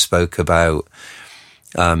 nobody spoke about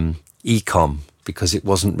e-com, because it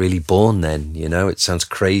wasn't really born then. You know, it sounds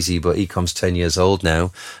crazy, but e-com's 10 years old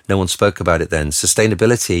now. No one spoke about it then.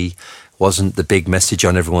 Sustainability wasn't the big message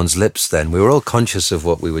on everyone's lips then. We were all conscious of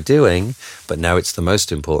what we were doing, but now it's the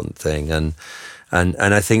most important thing. And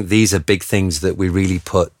I think these are big things that we really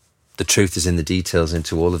put the truth is in the details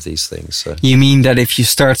into all of these things. So. You mean that if you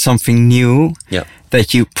start something new,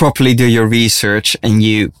 that you properly do your research and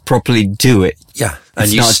you properly do it. Yeah,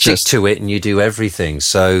 and you stick to it and you do everything.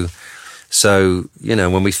 So, you know,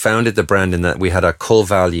 when we founded the brand, in that we had our core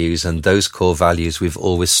values, and those core values we've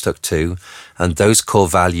always stuck to. And those core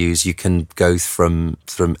values, you can go from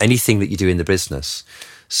anything that you do in the business.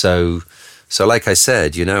 So like I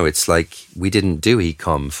said, you know, it's like we didn't do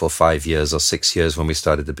e-com for 5 years or 6 years when we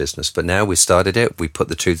started the business. But now we started it. We put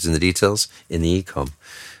the truths in the details in the e-com.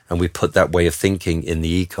 And we put that way of thinking in the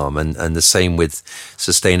e-com. And the same with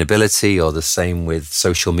sustainability, or the same with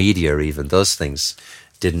social media even. Those things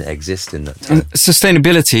didn't exist in that time.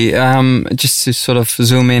 Sustainability, just to sort of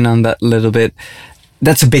zoom in on that a little bit,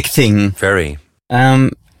 that's a big thing. Very.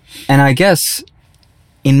 And I guess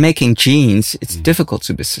in making jeans, it's difficult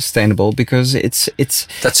to be sustainable because it's.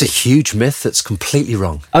 That's a huge myth. That's completely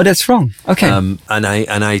wrong. Oh, that's wrong. Okay. And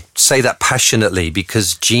I say that passionately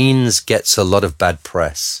because jeans gets a lot of bad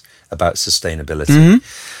press about sustainability.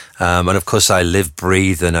 Mm-hmm. And of course, I live,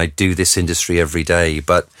 breathe, and I do this industry every day.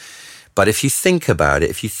 But if you think about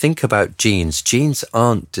it, if you think about jeans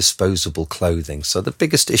aren't disposable clothing. So the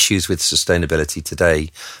biggest issues with sustainability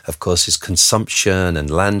today, of course, is consumption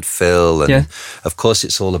and landfill. And of course,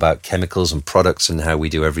 it's all about chemicals and products and how we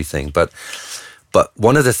do everything. But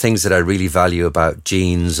one of the things that I really value about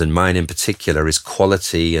jeans, and mine in particular, is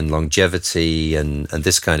quality and longevity and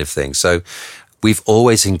this kind of thing. So we've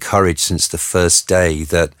always encouraged since the first day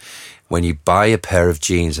that when you buy a pair of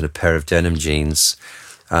jeans and a pair of denim jeans,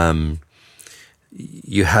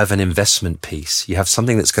 you have an investment piece. You have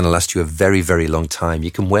something that's going to last you a very, very long time.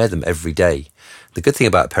 You can wear them every day. The good thing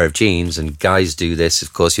about a pair of jeans, and guys do this,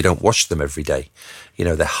 of course, you don't wash them every day. You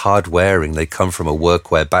know, they're hard wearing. They come from a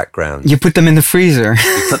workwear background. You put them in the freezer.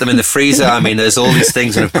 You put them in the freezer. I mean, there's all these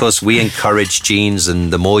things. And of course, we encourage jeans,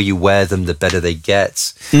 and the more you wear them, the better they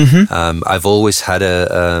get. Mm-hmm. I've always had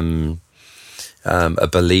a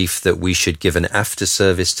belief that we should give an after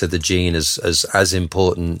service to the jean as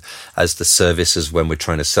important as the service as when we're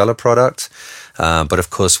trying to sell a product. But of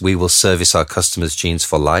course, we will service our customers' jeans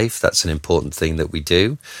for life. That's an important thing that we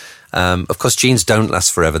do. Of course, jeans don't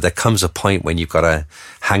last forever. There comes a point when you've got to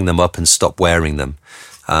hang them up and stop wearing them.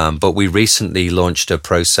 But we recently launched a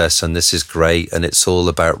process, and this is great, and it's all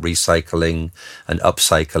about recycling and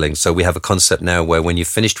upcycling. So we have a concept now where when you're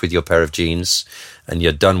finished with your pair of jeans and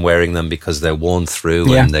you're done wearing them because they're worn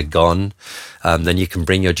through and they're gone, then you can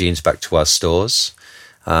bring your jeans back to our stores.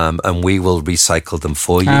 And we will recycle them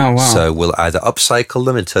for you. Oh, wow. So we'll either upcycle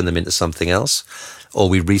them and turn them into something else, or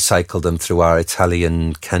we recycle them through our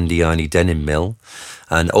Italian Candiani denim mill.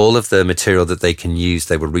 And all of the material that they can use,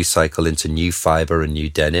 they will recycle into new fiber and new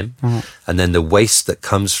denim. Mm-hmm. And then the waste that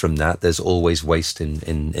comes from that, there's always waste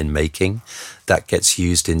in making, that gets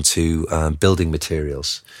used into building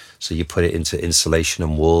materials. So you put it into insulation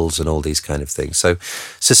and walls and all these kind of things. So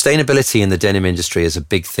sustainability in the denim industry is a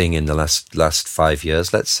big thing in the last 5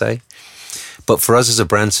 years, let's say. But for us as a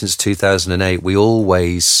brand since 2008, we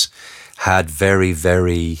always had very,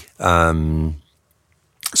 very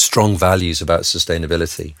strong values about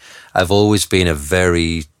sustainability. I've always been a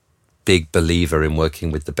very big believer in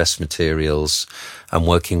working with the best materials and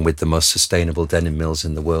working with the most sustainable denim mills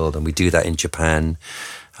in the world. And we do that in Japan.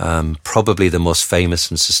 Probably the most famous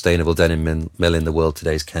and sustainable denim mill in the world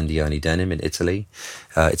today is Candiani Denim in Italy.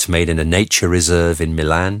 It's made in a nature reserve in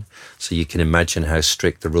Milan, so you can imagine how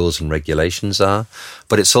strict the rules and regulations are.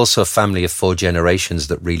 But it's also a family of 4 generations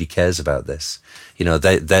that really cares about this. You know,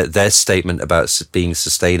 their statement about being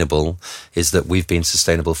sustainable is that we've been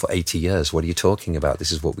sustainable for 80 years. What are you talking about?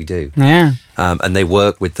 This is what we do. Yeah. And they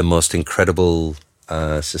work with the most incredible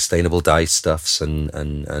sustainable dye stuffs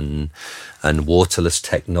and waterless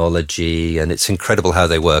technology, and it's incredible how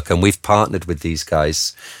they work. And we've partnered with these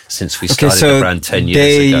guys since we started the brand 10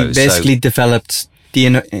 years ago. They basically developed the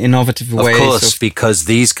innovative ways. Of course, because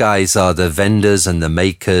these guys are the vendors and the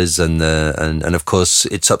makers, and of course,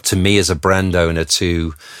 it's up to me as a brand owner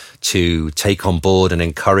to take on board and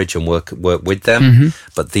encourage and work with them. Mm-hmm.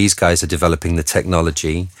 But these guys are developing the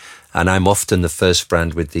technology. And I'm often the first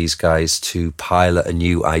brand with these guys to pilot a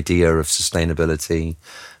new idea of sustainability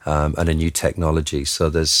and a new technology. So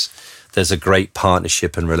there's a great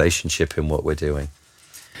partnership and relationship in what we're doing.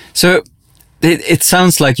 So it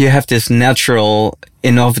sounds like you have this natural,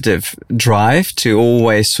 innovative drive to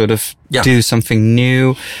always sort of do something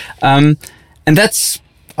new. And that's,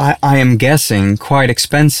 I am guessing, quite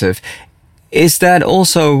expensive. Is that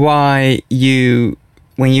also why you,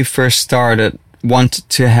 when you first started, wanted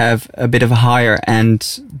to have a bit of a higher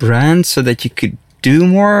end brand so that you could do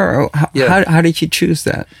more? Or how did you choose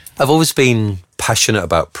that? I've always been passionate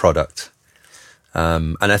about product.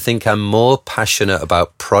 And I think I'm more passionate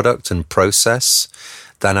about product and process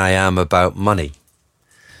than I am about money.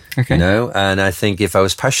 Okay. You know? And I think if I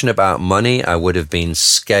was passionate about money, I would have been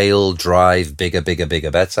scale, drive, bigger,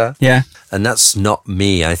 better. Yeah. And that's not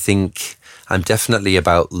me. I think I'm definitely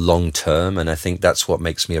about long term. And I think that's what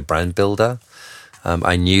makes me a brand builder.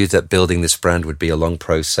 I knew that building this brand would be a long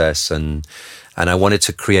process, and I wanted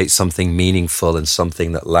to create something meaningful and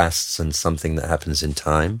something that lasts and something that happens in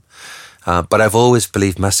time. But I've always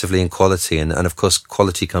believed massively in quality, and of course,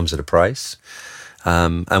 quality comes at a price.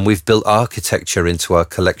 And we've built architecture into our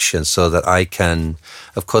collection so that I can,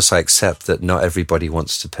 of course, I accept that not everybody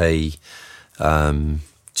wants to pay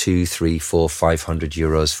 2, 3, 4, 500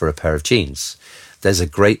 euros for a pair of jeans. There's a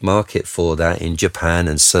great market for that in Japan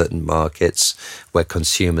and certain markets where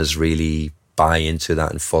consumers really buy into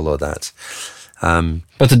that and follow that.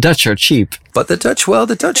 But the Dutch are cheap. But the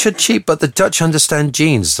Dutch are cheap, but the Dutch understand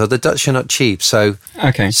jeans, so the Dutch are not cheap. So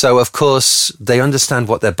of course, they understand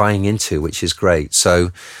what they're buying into, which is great.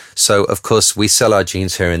 So of course, we sell our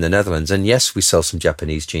jeans here in the Netherlands. And yes, we sell some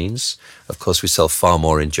Japanese jeans. Of course, we sell far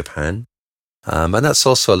more in Japan. And that's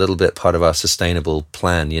also a little bit part of our sustainable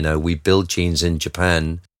plan. You know, we build jeans in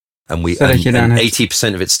Japan and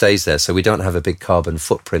 80% of it stays there. So we don't have a big carbon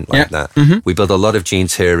footprint like that. Mm-hmm. We build a lot of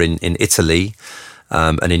jeans here in Italy.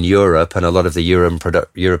 and in Europe, and a lot of the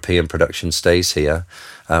European production stays here.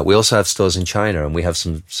 We also have stores in China, and we have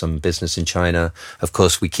some business in China. Of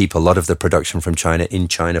course, we keep a lot of the production from China in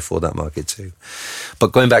China for that market too.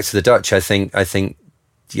 But going back to the Dutch, I think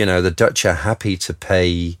the Dutch are happy to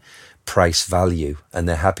pay price value, and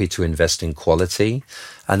they're happy to invest in quality,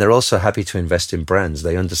 and they're also happy to invest in brands.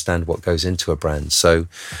 They understand what goes into a brand. So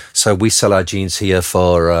we sell our jeans here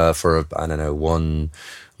for I don't know,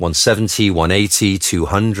 170, 180,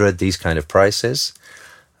 200, these kind of prices.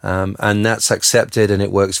 And that's accepted, and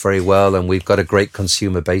it works very well, and we've got a great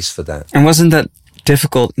consumer base for that. And wasn't that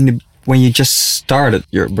difficult when you just started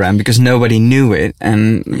your brand because nobody knew it?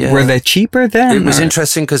 And were they cheaper then? It was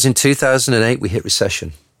interesting because in 2008 we hit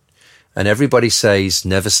recession. And everybody says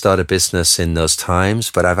never start a business in those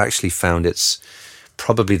times, but I've actually found it's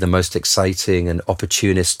probably the most exciting and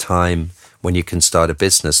opportunist time when you can start a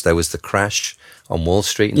business. There was the crash on Wall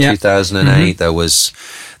Street in 2008. Mm-hmm.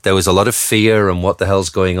 There was a lot of fear and what the hell's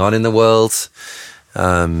going on in the world.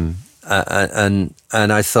 And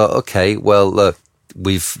I thought, okay, well, look,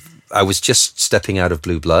 I was just stepping out of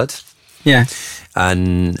Blue Blood. Yeah.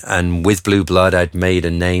 And with Blue Blood, I'd made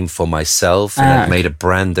a name for myself, and I'd made a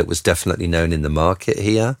brand that was definitely known in the market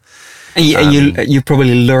here. And you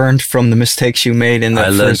probably learned from the mistakes you made in that. I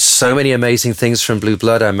learned so many amazing things from Blue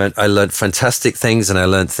Blood. I learned fantastic things, and I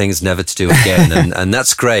learned things never to do again. and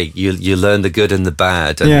that's great. You learn the good and the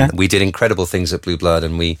bad. And we did incredible things at Blue Blood,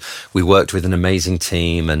 and we worked with an amazing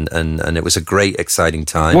team, and it was a great, exciting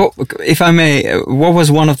time. Well, if I may, what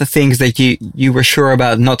was one of the things that you were sure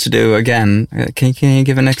about not to do again? Can you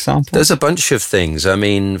give an example? There's a bunch of things. I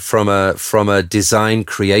mean, from a design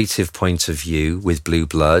creative point of view with Blue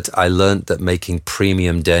Blood, I learned that making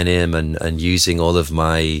premium denim and using all of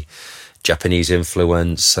my Japanese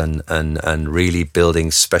influence and really building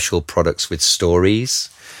special products with stories,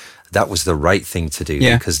 that was the right thing to do,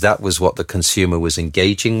 because that was what the consumer was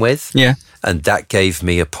engaging with. Yeah. And that gave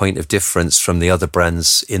me a point of difference from the other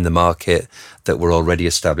brands in the market that were already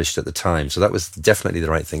established at the time. So that was definitely the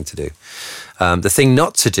right thing to do. The thing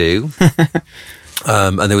not to do,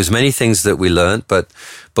 and there was many things that we learned, but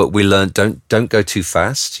we learned don't go too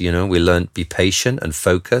fast. We learned be patient and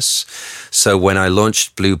focus. So when I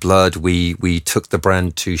launched Blue Blood, we took the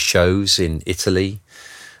brand to shows in Italy.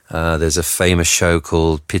 There's a famous show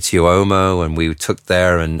called Pitti Uomo, and we took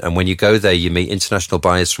there. And when you go there, you meet international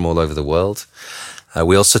buyers from all over the world.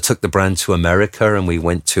 We also took the brand to America, and we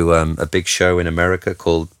went to a big show in America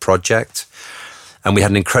called Project. And we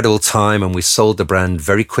had an incredible time, and we sold the brand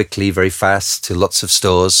very quickly, very fast to lots of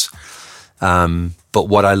stores. But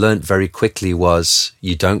what I learned very quickly was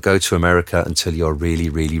you don't go to America until you're really,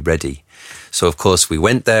 really ready. So, of course, we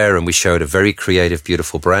went there and we showed a very creative,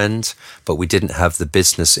 beautiful brand, but we didn't have the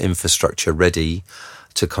business infrastructure ready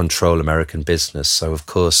to control American business. So, of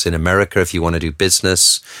course, in America, if you want to do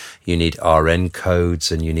business, you need RN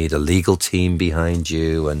codes and you need a legal team behind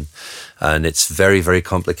you. And it's very, very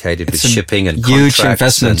complicated with shipping and contracts. Huge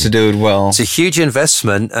investment to do it well. It's a huge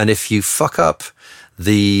investment. And if you fuck up,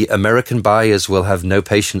 the American buyers will have no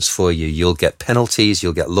patience for you. You'll get penalties.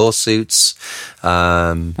 You'll get lawsuits.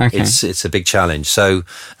 It's a big challenge. So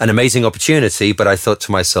an amazing opportunity. But I thought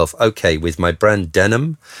to myself, okay, with my brand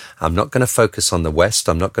Denim, I'm not going to focus on the West.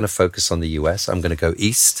 I'm not going to focus on the US. I'm going to go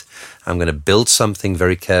East. I'm going to build something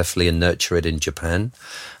very carefully and nurture it in Japan.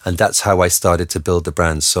 And that's how I started to build the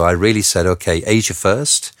brand. So I really said, okay, Asia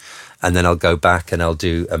first, and then I'll go back and I'll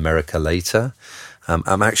do America later.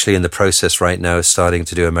 I'm actually in the process right now of starting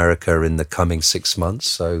to do America in the coming 6 months.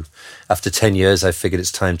 So after 10 years, I figured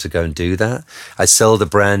it's time to go and do that. I sell the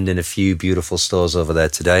brand in a few beautiful stores over there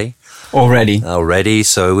today. Already.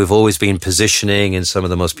 So we've always been positioning in some of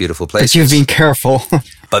the most beautiful places. But you've been careful.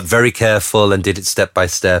 But very careful, and did it step by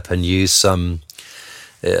step and use some,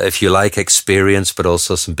 if you like, experience, but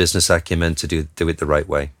also some business acumen to do it the right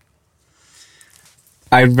way.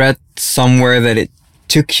 I read somewhere that it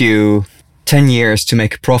took you 10 years to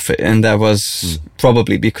make a profit, and that was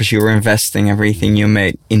probably because you were investing everything you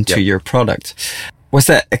made into your product. Was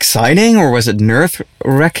that exciting or was it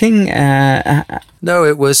nerve-wracking? No,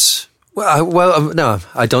 it was. No,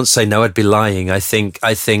 I don't say no. I'd be lying. I think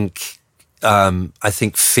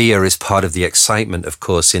fear is part of the excitement, of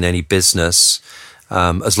course, in any business,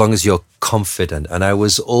 as long as you're confident. And I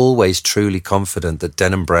was always truly confident that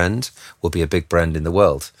Denim brand will be a big brand in the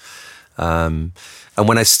world. And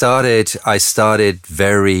when I started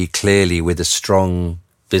very clearly with a strong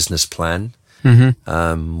business plan.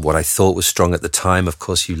 Mm-hmm. What I thought was strong at the time, of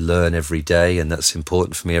course, you learn every day, and that's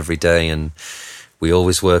important for me every day. And We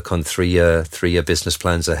always work on three-year business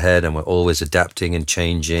plans ahead, and we're always adapting and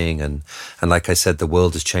changing. And like I said, the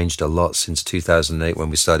world has changed a lot since 2008 when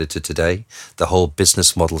we started to today. The whole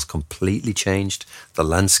business model's completely changed. The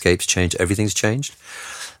landscape's changed. Everything's changed.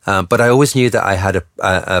 But I always knew that I had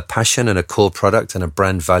a passion and a core product and a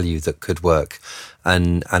brand value that could work.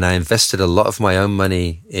 And I invested a lot of my own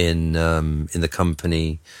money in the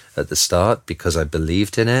company at the start because I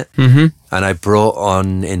believed in it. Mm-hmm. And I brought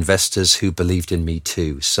on investors who believed in me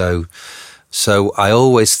too. So I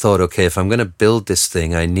always thought, okay, if I'm going to build this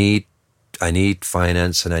thing, I need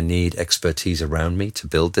finance and I need expertise around me to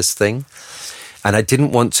build this thing. And I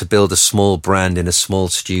didn't want to build a small brand in a small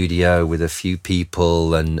studio with a few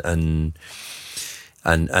people and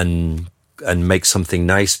make something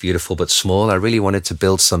nice, beautiful, but small. I really wanted to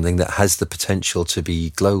build something that has the potential to be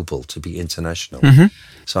global, to be international. Mm-hmm.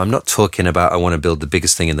 So I'm not talking about I want to build the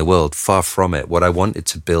biggest thing in the world. Far from it. What I wanted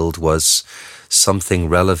to build was something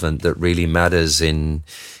relevant that really matters in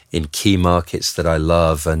key markets that I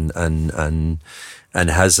love and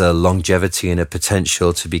has a longevity and a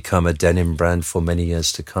potential to become a denim brand for many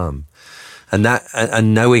years to come. And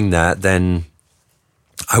knowing that, then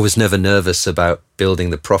I was never nervous about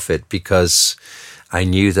building the profit because I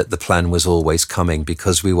knew that the plan was always coming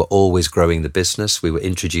because we were always growing the business. We were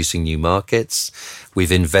introducing new markets.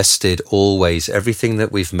 We've invested always. Everything that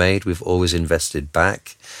we've made, we've always invested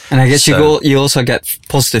back. And I guess you also get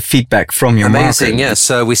positive feedback from your amazing, market. Yeah.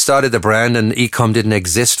 So we started the brand and e-com didn't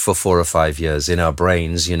exist for 4 or 5 years in our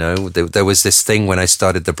brains. You know, there was this thing when I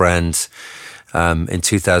started the brand in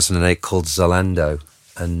 2008 called Zalando.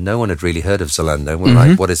 And no one had really heard of Zalando. We're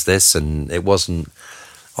like, what is this? And it wasn't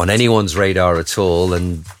on anyone's radar at all.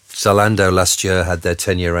 And Zalando last year had their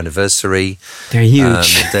 10-year anniversary. They're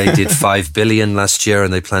huge. They did 5 billion last year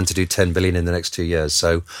and they plan to do 10 billion in the next 2 years.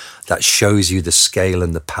 So that shows you the scale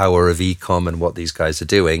and the power of e-com and what these guys are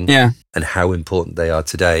doing and how important they are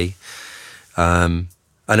today.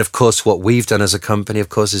 And of course, what we've done as a company, of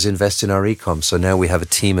course, is invest in our e-com. So now we have a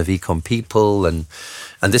team of e-com people and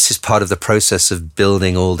this is part of the process of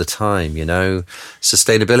building all the time, you know.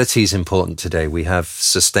 Sustainability is important today. We have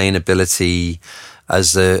sustainability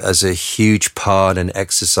as a huge part and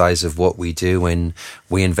exercise of what we do, and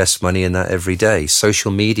we invest money in that every day.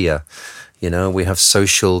 Social media, you know, we have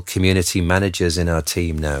social community managers in our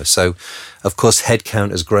team now. So, of course,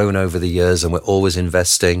 headcount has grown over the years and we're always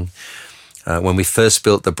investing. When we first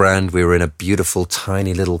built the brand, we were in a beautiful,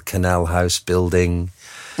 tiny little canal house building.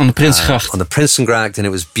 On the Prinsengracht. On the Prinsengracht, and it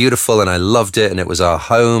was beautiful and I loved it and it was our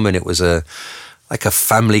home and it was like a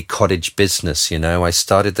family cottage business, you know. I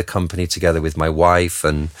started the company together with my wife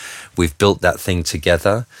and we've built that thing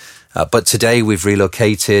together. But today we've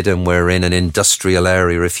relocated and we're in an industrial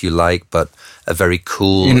area, if you like, but a very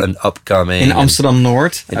cool and upcoming. In Amsterdam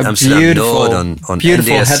Noord. In Amsterdam Noord on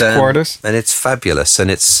beautiful NDSM, headquarters. And it's fabulous.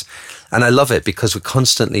 And I love it because we're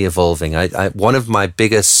constantly evolving. One of my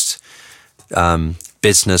biggest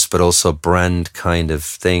business, but also brand kind of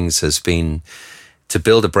things has been to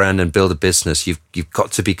build a brand and build a business. You've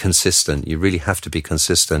got to be consistent. You really have to be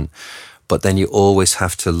consistent. But then you always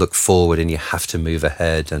have to look forward and you have to move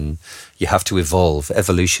ahead and you have to evolve.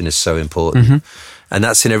 Evolution is so important. Mm-hmm. And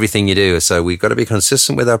that's in everything you do. So we've got to be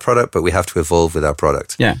consistent with our product, but we have to evolve with our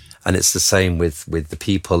product. Yeah. And it's the same with the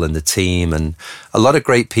people and the team and a lot of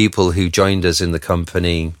great people who joined us in the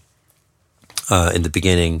company in the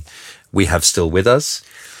beginning, we have still with us.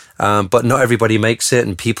 But not everybody makes it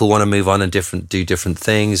and people want to move on and do different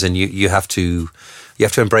things. And you have to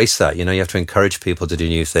embrace that. You know, you have to encourage people to do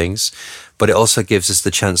new things. But it also gives us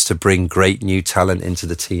the chance to bring great new talent into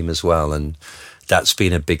the team as well. And that's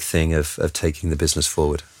been a big thing of taking the business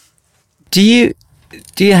forward. Do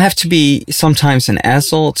you have to be sometimes an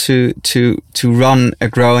asshole to run a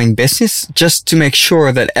growing business just to make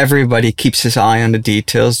sure that everybody keeps his eye on the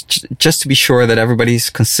details, just to be sure that everybody's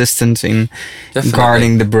consistent in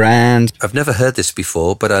guarding the brand? I've never heard this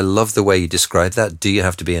before, but I love the way you describe that. Do you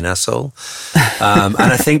have to be an asshole? And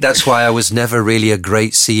I think that's why I was never really a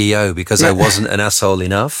great CEO because I wasn't an asshole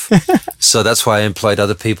enough. So that's why I employed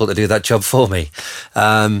other people to do that job for me.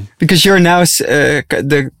 Because you're now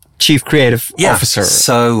the Chief Creative Officer.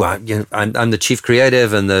 So I'm the Chief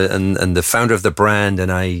Creative and the founder of the brand,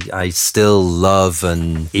 and I still love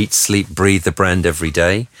and eat, sleep, breathe the brand every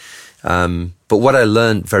day. But what I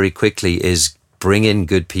learned very quickly is bring in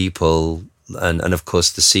good people, and of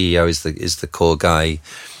course the CEO is the core guy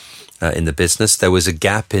in the business. There was a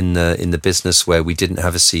gap in the business where we didn't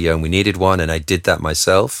have a CEO and we needed one, and I did that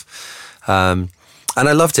myself. And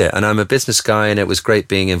I loved it. And I'm a business guy and it was great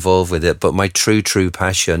being involved with it. But my true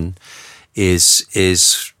passion is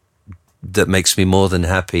that makes me more than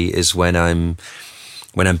happy is when I'm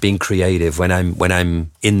being creative, when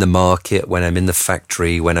I'm in the market, when I'm in the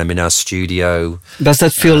factory, when I'm in our studio. Does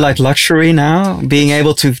that feel like luxury now? Being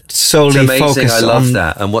able to solely focus on... I love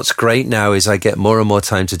that. And what's great now is I get more and more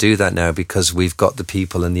time to do that now because we've got the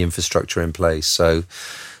people and the infrastructure in place. So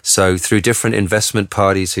through different investment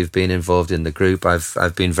parties who've been involved in the group,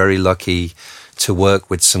 I've been very lucky to work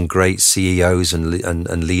with some great CEOs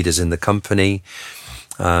and leaders in the company.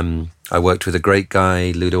 I worked with a great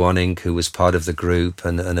guy, Ludo Onning, who was part of the group,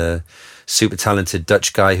 and a super talented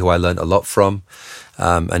Dutch guy who I learned a lot from.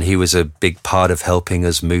 And he was a big part of helping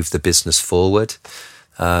us move the business forward.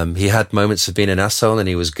 He had moments of being an asshole, and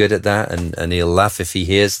he was good at that. And he'll laugh if he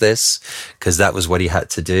hears this, because that was what he had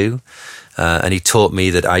to do. And he taught me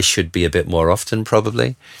that I should be a bit more often,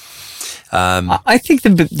 probably. I think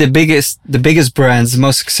the biggest brands, the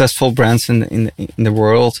most successful brands in the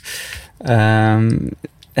world,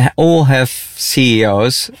 all have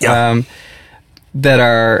CEOs that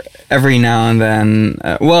are every now and then.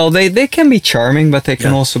 They can be charming, but they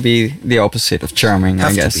can also be the opposite of charming.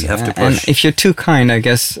 I guess. And if you're too kind, I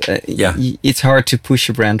guess it's hard to push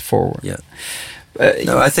a brand forward. Yeah.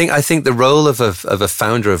 No, I think the role of a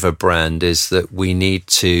founder of a brand is that we need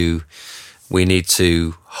to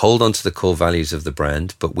hold on to the core values of the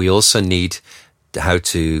brand, but we also need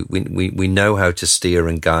we know how to steer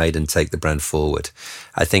and guide and take the brand forward.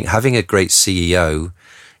 I think having a great CEO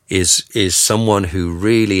is someone who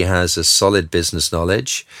really has a solid business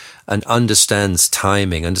knowledge and understands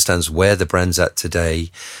timing, understands where the brand's at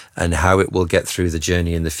today and how it will get through the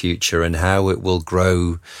journey in the future and how it will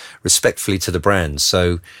grow respectfully to the brand.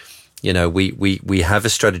 So, we have a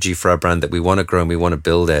strategy for our brand that we want to grow and we want to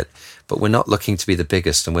build it, but we're not looking to be the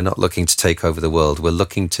biggest and we're not looking to take over the world. We're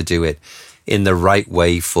looking to do it in the right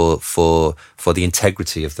way for the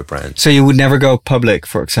integrity of the brand. So you would never go public,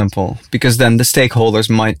 for example, because then the stakeholders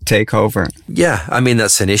might take over. Yeah, I mean,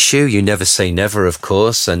 that's an issue. You never say never, of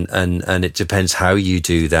course, and it depends how you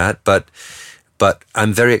do that. But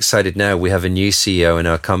I'm very excited now. We have a new CEO in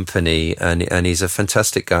our company, and he's a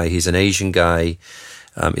fantastic guy. He's an Asian guy.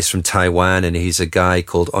 He's from Taiwan, and he's a guy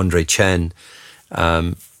called Andre Chen.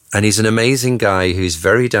 And he's an amazing guy who's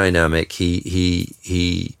very dynamic. He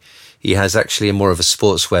has actually more of a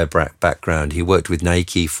sportswear background. He worked with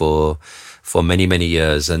Nike for many, many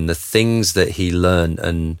years, and the things that he learned,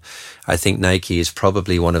 and I think Nike is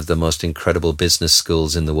probably one of the most incredible business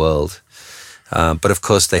schools in the world. But of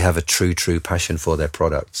course, they have a true passion for their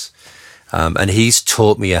products. And he's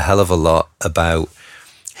taught me a hell of a lot about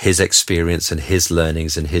his experience and his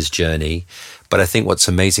learnings and his journey. But I think what's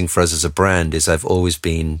amazing for us as a brand is I've always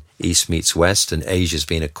been East meets West, and Asia's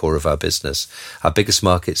been a core of our business. Our biggest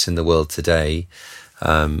markets in the world today,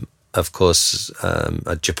 of course,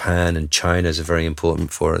 Japan and China is a very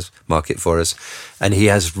important market for us. And he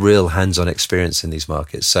has real hands-on experience in these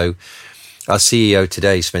markets. So our CEO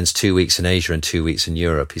today spends 2 weeks in Asia and 2 weeks in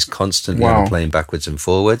Europe. He's constantly playing backwards and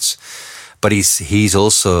forwards. But he's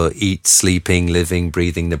also sleeping, living,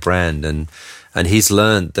 breathing the brand. And he's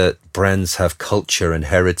learned that brands have culture and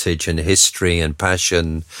heritage and history and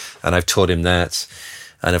passion. And I've taught him that.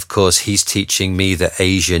 And of course, he's teaching me that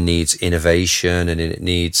Asia needs innovation and it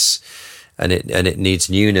needs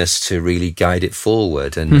newness to really guide it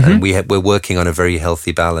forward. And we're working on a very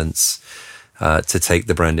healthy balance to take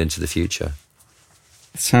the brand into the future.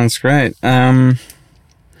 Sounds great. And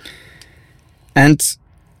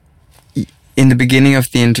in the beginning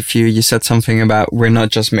of the interview, you said something about we're not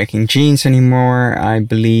just making jeans anymore. I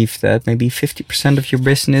believe that maybe 50% of your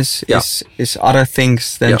business is other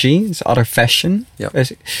things than jeans, other fashion.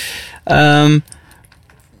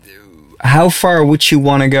 How far would you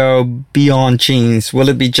want to go beyond jeans? Will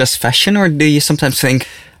it be just fashion, or do you sometimes think,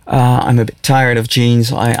 I'm a bit tired of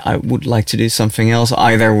jeans, I would like to do something else,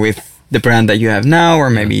 either with the brand that you have now, or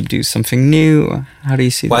maybe do something new? How do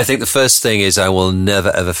you see that? Well, I think the first thing is I will never,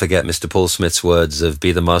 ever forget Mr. Paul Smith's words of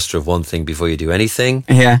be the master of one thing before you do anything.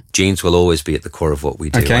 Yeah. Jeans will always be at the core of what we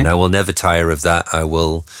do. Okay. And I will never tire of that. I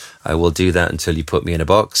will do that until you put me in a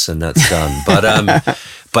box and that's done.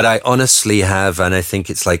 But I honestly have, and I think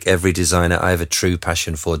it's like every designer, I have a true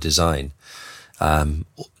passion for design.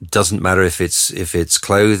 Doesn't matter if it's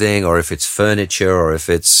clothing or if it's furniture or if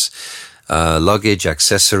it's luggage,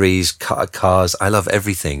 accessories, cars. I love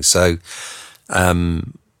everything. So,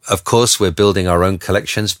 of course, we're building our own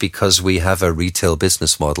collections because we have a retail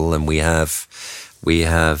business model, and we have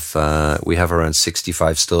around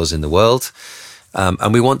 65 stores in the world,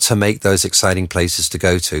 and we want to make those exciting places to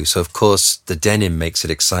go to. So, of course, the denim makes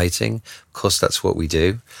it exciting. Of course, that's what we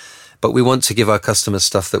do. But we want to give our customers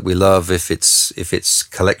stuff that we love. If it's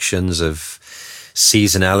collections of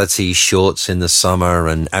seasonality, shorts in the summer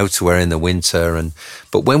and outerwear in the winter.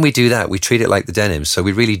 But when we do that, we treat it like the denim. So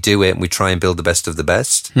we really do it and we try and build the best of the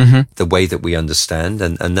best, the way that we understand.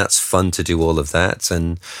 And that's fun to do all of that.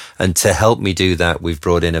 And to help me do that, we've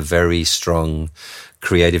brought in a very strong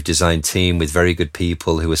creative design team with very good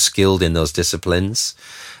people who are skilled in those disciplines.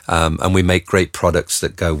 And we make great products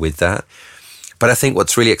that go with that. But I think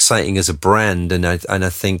what's really exciting as a brand, and I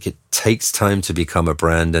think it takes time to become a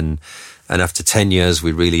brand, and after 10 years,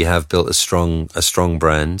 we really have built a strong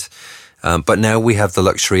brand. But now we have the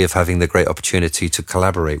luxury of having the great opportunity to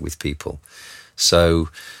collaborate with people. So,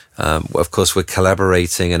 of course, we're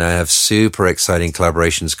collaborating, and I have super exciting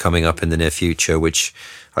collaborations coming up in the near future, which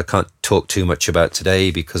I can't talk too much about today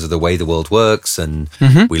because of the way the world works. And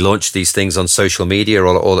we launch these things on social media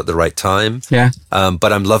all at the right time. Yeah.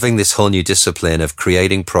 But I'm loving this whole new discipline of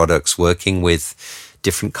creating products, working with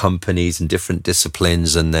different companies and different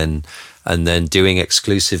disciplines, and then doing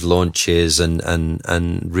exclusive launches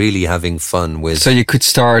and really having fun with. So you could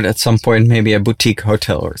start at some point maybe a boutique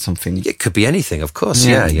hotel or something. It could be anything, of course.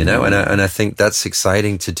 Yeah, you know, and I think that's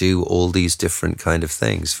exciting to do all these different kind of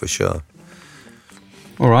things for sure.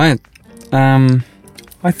 All right.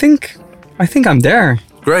 I think I'm there.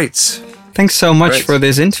 Great. Thanks so much for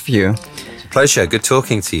this interview. Pleasure. Good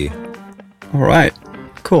talking to you. All right.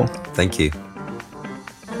 Cool. Thank you.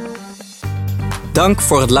 Dank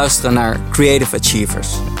voor het luisteren naar Creative Achievers.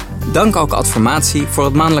 Dank ook Adformatie voor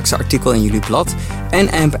het maandelijkse artikel in jullie blad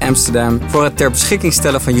en AMP Amsterdam voor het ter beschikking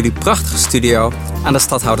stellen van jullie prachtige studio aan de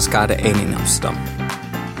Stadhouderskade 1 in Amsterdam.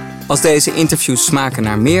 Als deze interviews smaken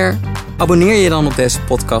naar meer, abonneer je dan op deze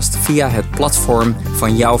podcast via het platform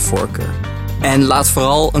van jouw voorkeur. En laat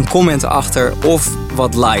vooral een comment achter of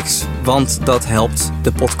wat likes, want dat helpt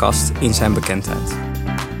de podcast in zijn bekendheid.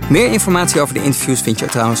 Meer informatie over de interviews vind je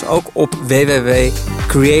trouwens ook op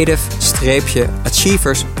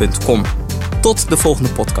www.creative-achievers.com. Tot de volgende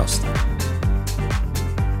podcast.